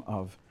form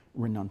of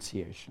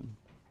renunciation.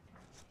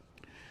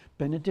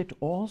 Benedict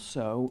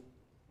also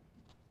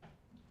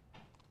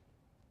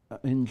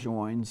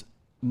enjoins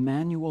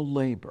manual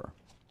labor.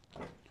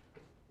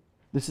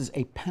 This is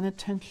a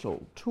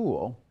penitential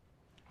tool,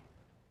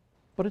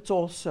 but it's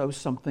also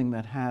something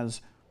that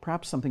has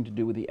perhaps something to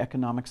do with the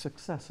economic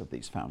success of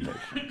these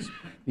foundations.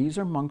 These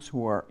are monks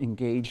who are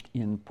engaged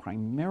in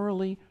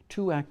primarily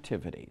 2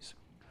 activities,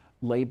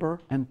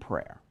 labor and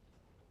prayer.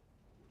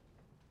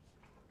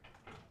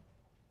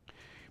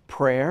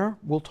 Prayer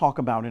we'll talk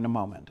about in a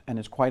moment, and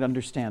is quite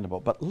understandable,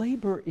 but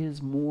labor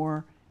is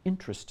more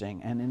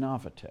interesting and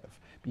innovative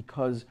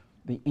because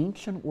the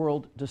ancient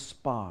world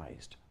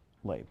despised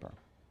labor.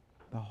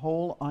 The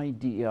whole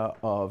idea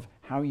of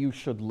how you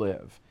should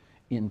live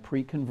in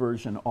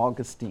pre-conversion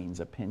Augustine's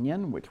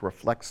opinion, which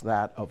reflects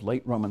that of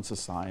late Roman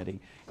society,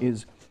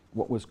 is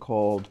what was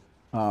called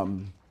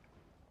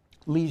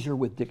leisure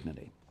with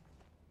dignity.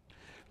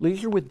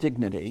 Leisure with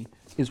dignity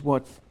is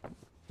what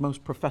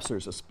most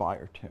professors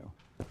aspire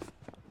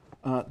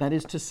to. That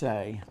is to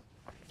say,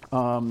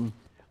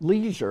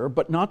 leisure,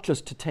 but not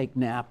just to take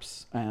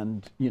naps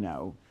and,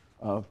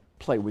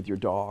 play with your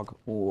dog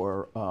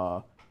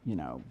or,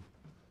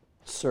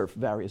 surf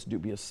various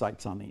dubious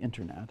sites on the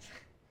internet.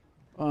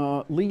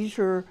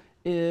 Leisure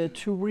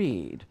to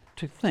read,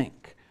 to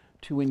think,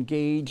 to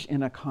engage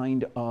in a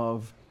kind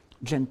of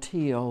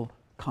genteel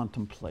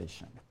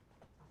contemplation.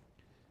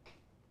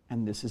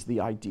 And this is the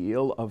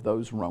ideal of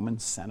those Roman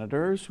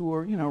senators who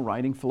are,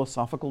 writing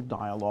philosophical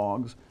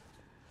dialogues.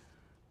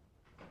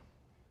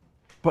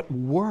 But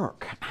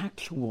work,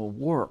 actual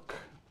work,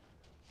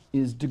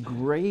 is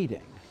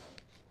degrading,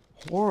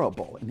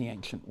 horrible in the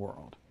ancient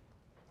world,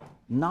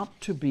 not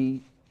to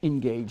be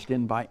engaged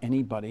in by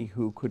anybody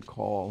who could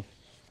call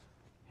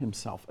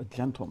himself a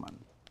gentleman.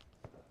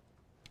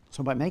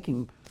 So by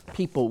making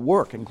people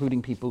work,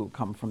 including people who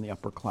come from the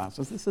upper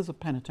classes, this is a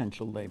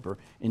penitential labor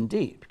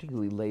indeed,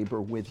 particularly labor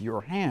with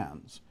your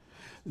hands.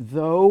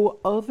 Though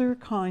other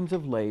kinds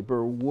of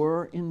labor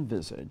were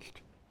envisaged.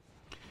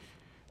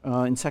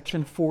 In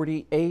section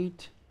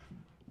 48,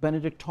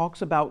 Benedict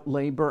talks about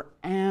labor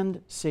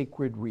and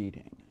sacred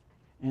reading.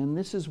 And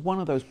this is one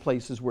of those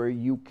places where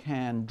you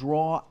can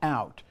draw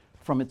out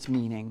from its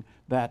meaning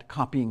that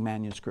copying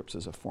manuscripts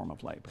is a form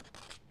of labor.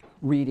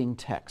 Reading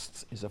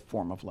texts is a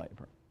form of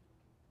labor.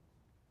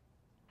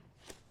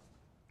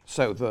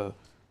 So the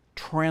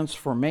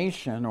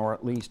transformation, or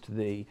at least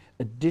the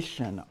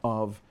addition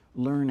of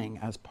learning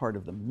as part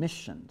of the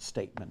mission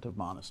statement of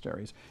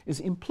monasteries, is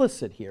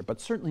implicit here,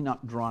 but certainly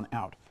not drawn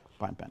out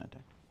by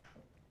Benedict.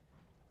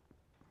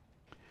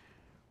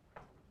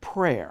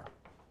 Prayer.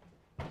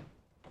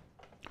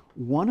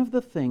 One of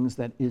the things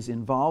that is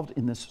involved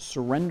in this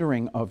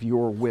surrendering of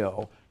your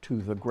will to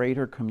the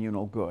greater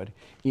communal good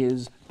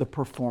is the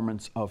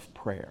performance of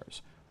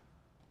prayers.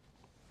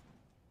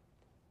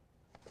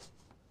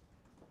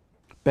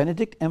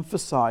 Benedict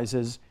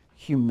emphasizes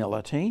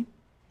humility,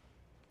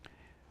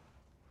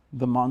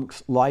 the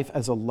monk's life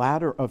as a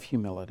ladder of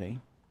humility.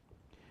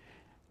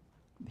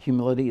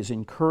 Humility is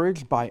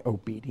encouraged by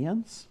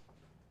obedience,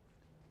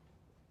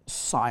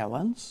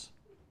 silence.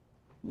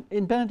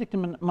 In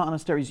Benedictine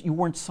monasteries, you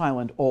weren't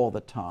silent all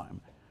the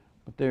time,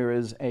 but there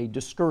is a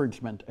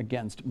discouragement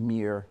against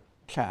mere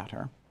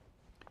chatter.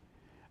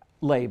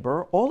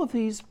 Labor, all of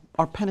these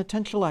are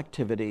penitential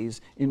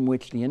activities in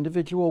which the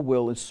individual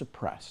will is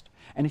suppressed.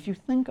 And if you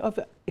think of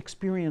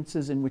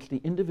experiences in which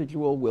the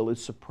individual will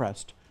is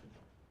suppressed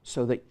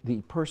so that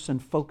the person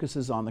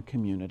focuses on the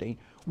community,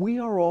 we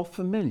are all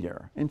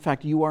familiar. In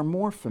fact, you are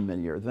more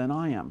familiar than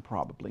I am,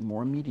 probably,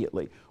 more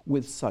immediately,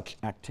 with such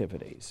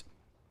activities.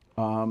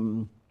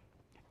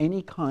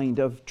 Any kind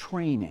of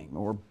training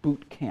or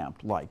boot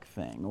camp-like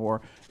thing,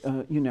 or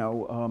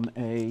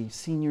a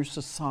senior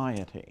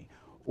society,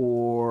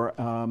 or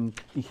an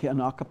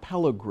a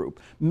cappella group,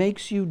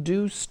 makes you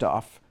do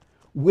stuff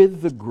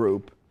with the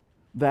group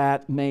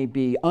that may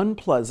be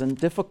unpleasant,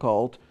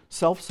 difficult,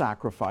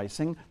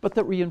 self-sacrificing, but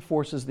that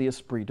reinforces the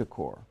esprit de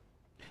corps.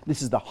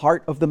 This is the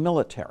heart of the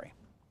military.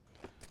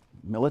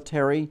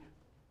 Military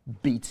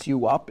beats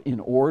you up in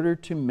order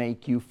to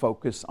make you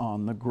focus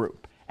on the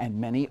group. And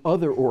many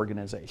other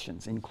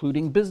organizations,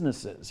 including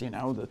businesses,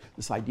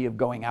 this idea of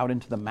going out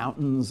into the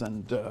mountains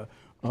and,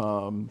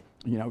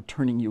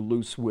 turning you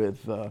loose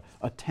with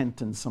a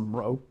tent and some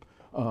rope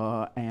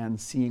and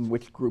seeing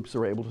which groups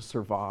are able to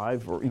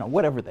survive, or,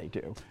 whatever they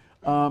do.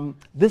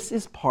 This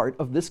is part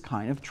of this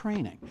kind of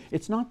training.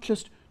 It's not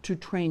just to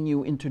train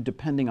you into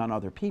depending on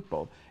other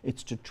people.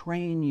 It's to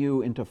train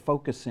you into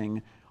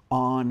focusing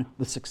on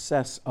the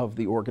success of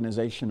the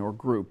organization or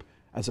group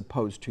as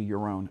opposed to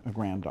your own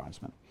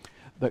aggrandizement.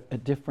 The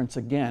difference,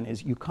 again,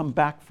 is you come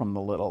back from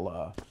the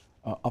little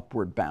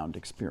upward bound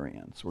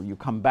experience, or you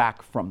come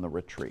back from the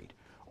retreat,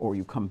 or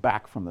you come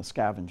back from the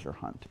scavenger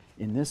hunt.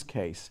 In this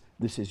case,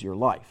 this is your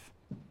life.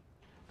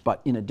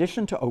 But in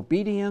addition to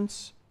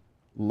obedience,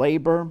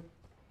 labor,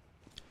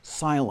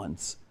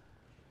 silence,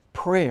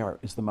 prayer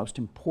is the most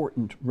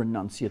important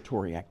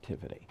renunciatory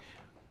activity.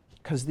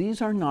 Because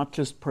these are not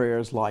just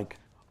prayers like,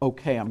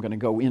 okay, I'm going to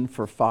go in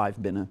for 5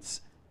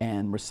 minutes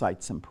and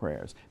recite some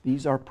prayers.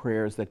 These are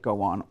prayers that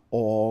go on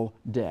all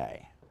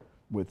day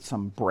with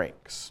some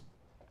breaks.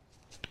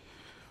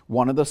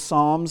 One of the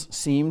Psalms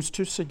seems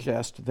to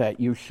suggest that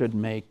you should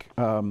make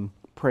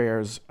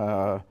prayers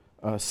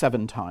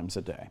 7 times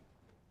a day.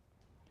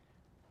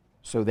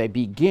 So they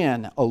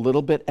begin a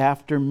little bit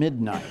after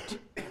midnight.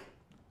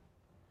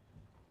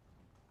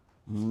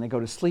 And they go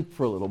to sleep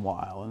for a little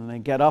while, and then they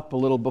get up a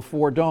little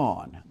before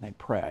dawn, and they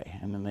pray,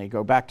 and then they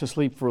go back to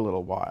sleep for a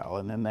little while,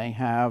 and then they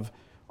have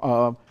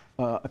a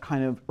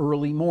kind of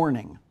early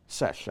morning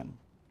session,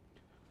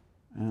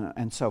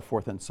 and so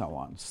forth and so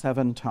on.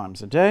 7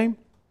 times a day.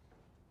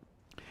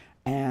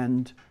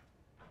 And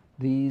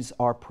these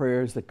are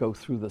prayers that go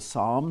through the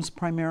Psalms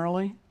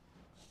primarily.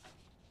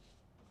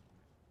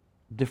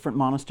 Different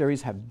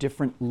monasteries have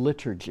different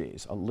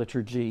liturgies. A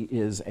liturgy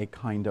is a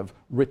kind of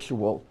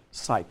ritual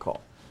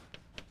cycle.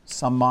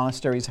 Some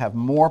monasteries have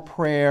more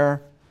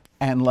prayer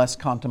and less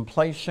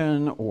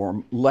contemplation,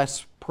 or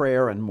less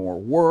prayer and more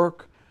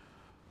work.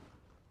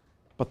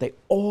 But they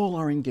all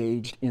are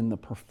engaged in the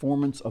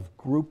performance of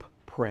group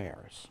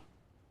prayers,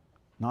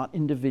 not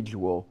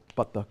individual,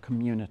 but the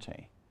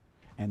community.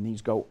 And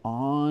these go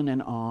on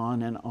and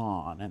on and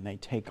on, and they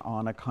take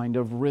on a kind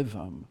of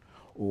rhythm,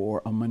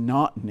 or a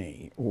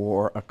monotony,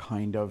 or a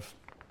kind of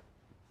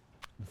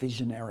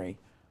visionary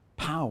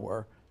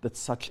power that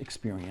such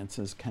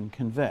experiences can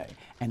convey.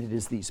 And it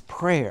is these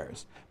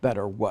prayers that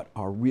are what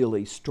are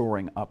really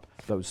storing up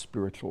those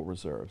spiritual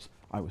reserves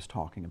I was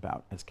talking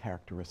about as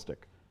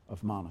characteristic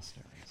of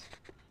monasteries.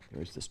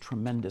 There's this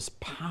tremendous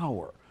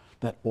power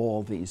that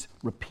all these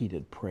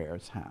repeated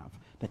prayers have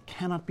that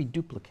cannot be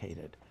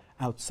duplicated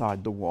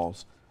outside the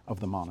walls of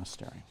the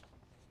monastery.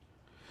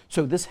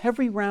 So this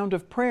heavy round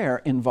of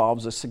prayer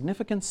involves a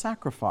significant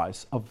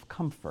sacrifice of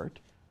comfort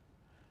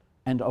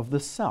and of the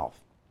self.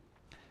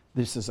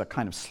 This is a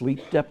kind of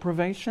sleep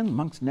deprivation.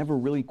 Monks never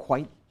really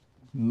quite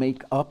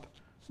make up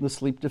the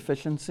sleep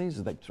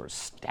deficiencies. They sort of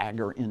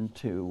stagger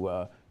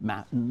into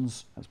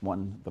matins, as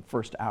the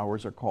first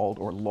hours are called,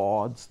 or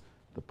lauds,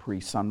 the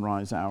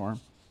pre-sunrise hour.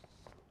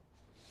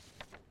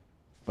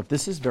 But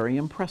this is very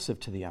impressive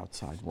to the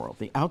outside world.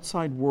 The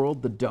outside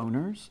world, the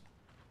donors,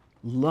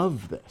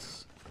 love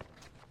this.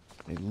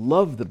 They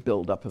love the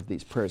buildup of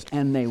these prayers,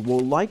 and they will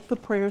like the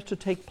prayers to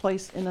take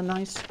place in a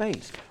nice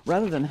space,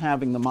 rather than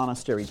having the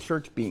monastery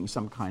church being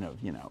some kind of,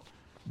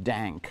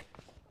 dank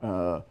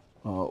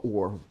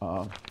or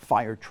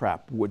fire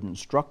trap wooden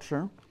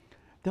structure.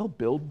 They'll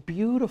build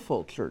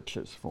beautiful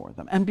churches for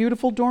them, and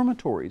beautiful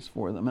dormitories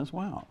for them as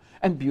well,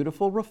 and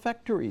beautiful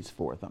refectories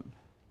for them.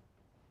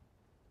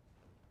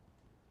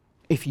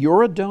 If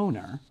you're a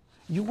donor,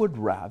 you would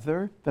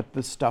rather that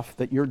the stuff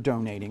that you're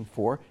donating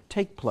for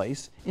take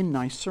place in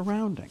nice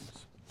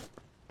surroundings.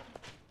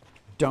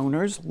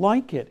 Donors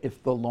like it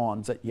if the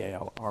lawns at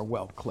Yale are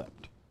well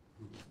clipped,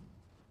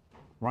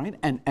 right?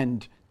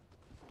 And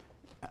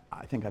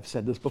I think I've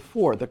said this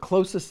before, the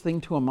closest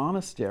thing to a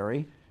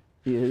monastery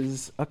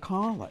is a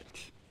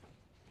college,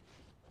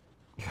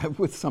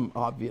 with some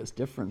obvious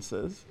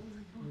differences.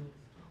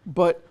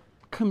 But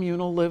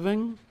communal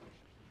living,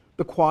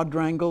 the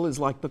quadrangle is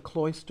like the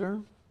cloister,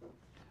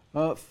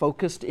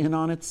 focused in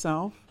on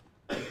itself,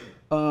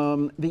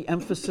 the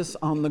emphasis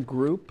on the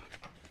group,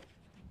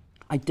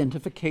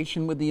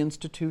 identification with the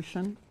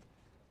institution,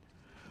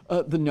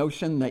 the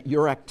notion that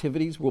your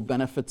activities will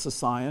benefit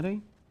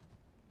society,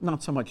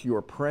 not so much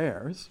your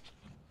prayers,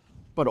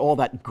 but all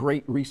that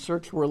great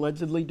research we're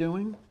allegedly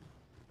doing.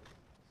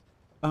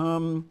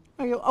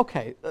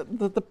 Okay,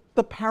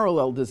 the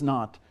parallel does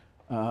not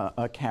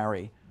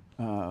carry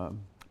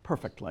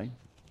perfectly.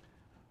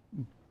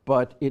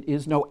 But it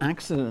is no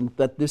accident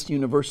that this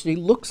university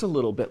looks a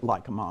little bit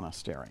like a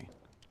monastery.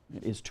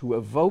 It is to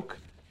evoke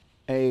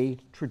a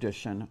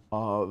tradition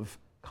of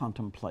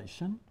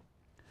contemplation,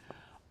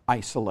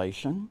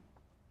 isolation.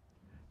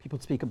 People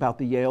speak about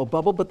the Yale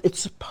bubble, but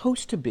it's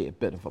supposed to be a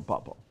bit of a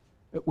bubble.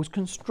 It was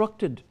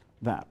constructed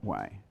that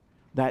way.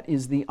 That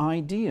is the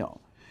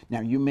ideal.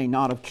 Now, you may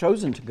not have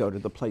chosen to go to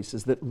the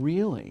places that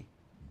really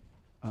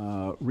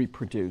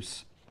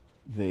reproduce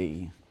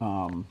the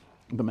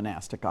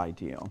monastic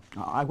ideal.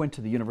 I went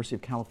to the University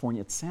of California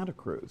at Santa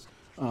Cruz.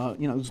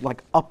 It was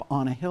like up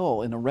on a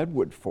hill in a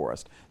redwood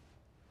forest.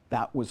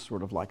 That was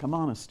sort of like a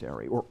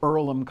monastery. Or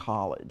Earlham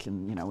College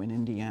in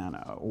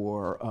Indiana,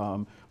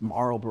 or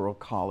Marlborough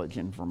College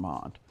in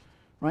Vermont.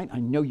 Right? I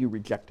know you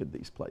rejected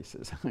these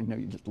places. I know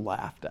you just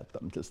laughed at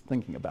them just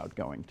thinking about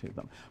going to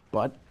them.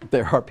 But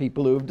there are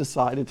people who have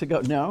decided to go.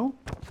 No?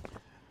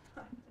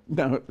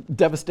 No,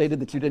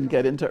 devastated that you didn't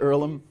get into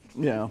Earlham?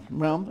 Yeah,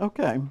 well,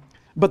 okay.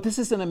 But this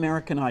is an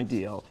American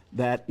ideal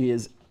that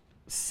is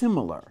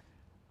similar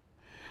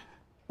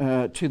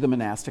to the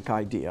monastic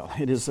ideal.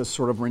 It is a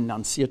sort of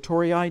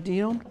renunciatory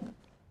ideal,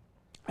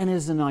 and it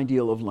is an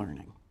ideal of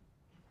learning.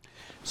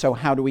 So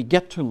how do we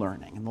get to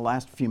learning? In the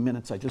last few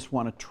minutes, I just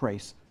want to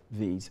trace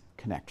these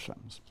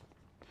connections.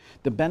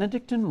 The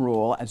Benedictine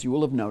rule, as you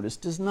will have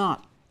noticed, does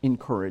not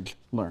encourage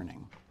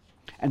learning.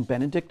 And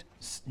Benedict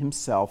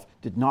himself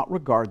did not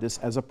regard this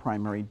as a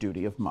primary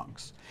duty of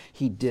monks.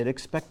 He did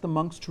expect the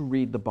monks to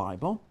read the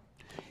Bible.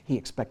 He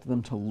expected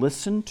them to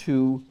listen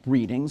to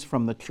readings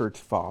from the church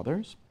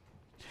fathers.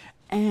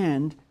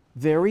 And,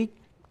 very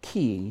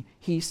key,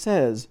 he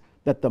says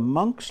that the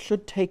monks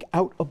should take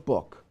out a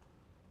book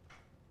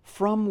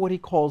from what he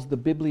calls the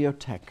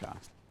bibliotheca.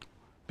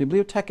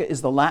 Bibliotheca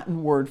is the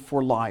Latin word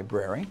for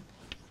library.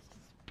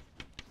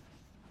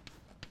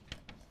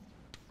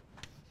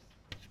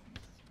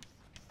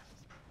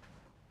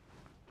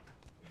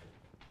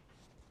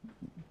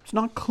 It's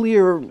not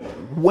clear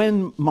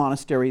when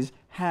monasteries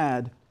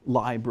had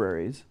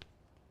libraries,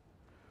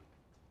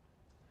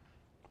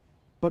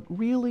 but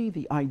really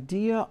the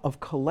idea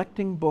of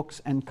collecting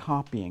books and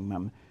copying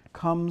them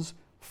comes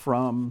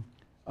from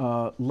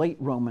late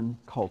Roman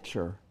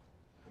culture,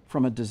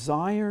 from a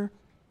desire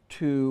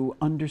to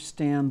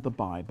understand the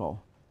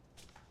Bible,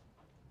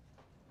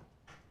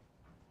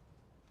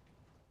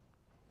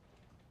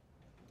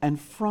 and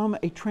from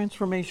a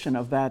transformation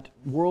of that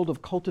world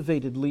of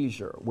cultivated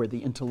leisure, where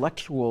the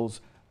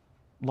intellectuals,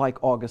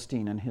 like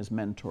Augustine and his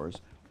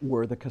mentors,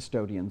 were the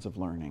custodians of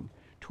learning,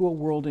 to a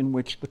world in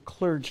which the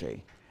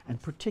clergy,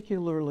 and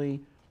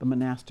particularly the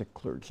monastic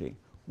clergy,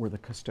 were the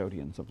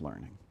custodians of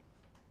learning.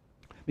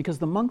 Because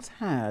the monks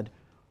had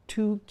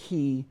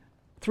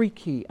three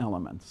key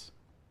elements.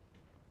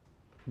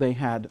 They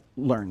had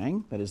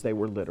learning, that is, they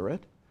were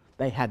literate.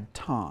 They had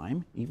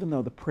time, even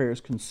though the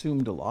prayers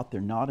consumed a lot,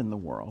 they're not in the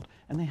world,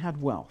 and they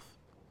had wealth.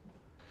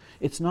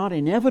 It's not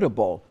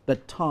inevitable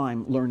that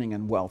time, learning,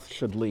 and wealth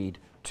should lead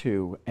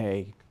to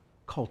a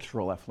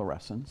cultural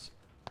efflorescence,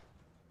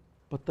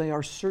 but they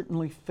are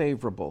certainly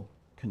favorable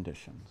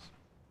conditions.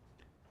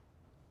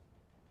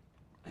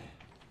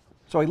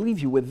 So I leave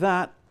you with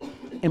that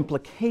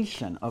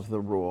implication of the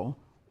rule.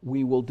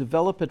 We will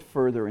develop it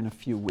further in a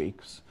few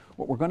weeks.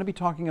 What we're going to be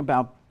talking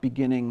about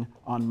beginning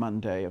on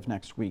Monday of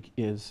next week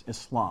is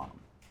Islam.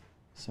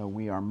 So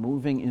we are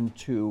moving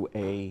into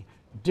a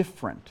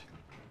different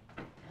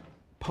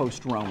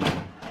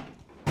post-Roman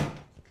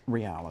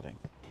reality.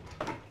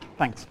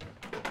 Thanks.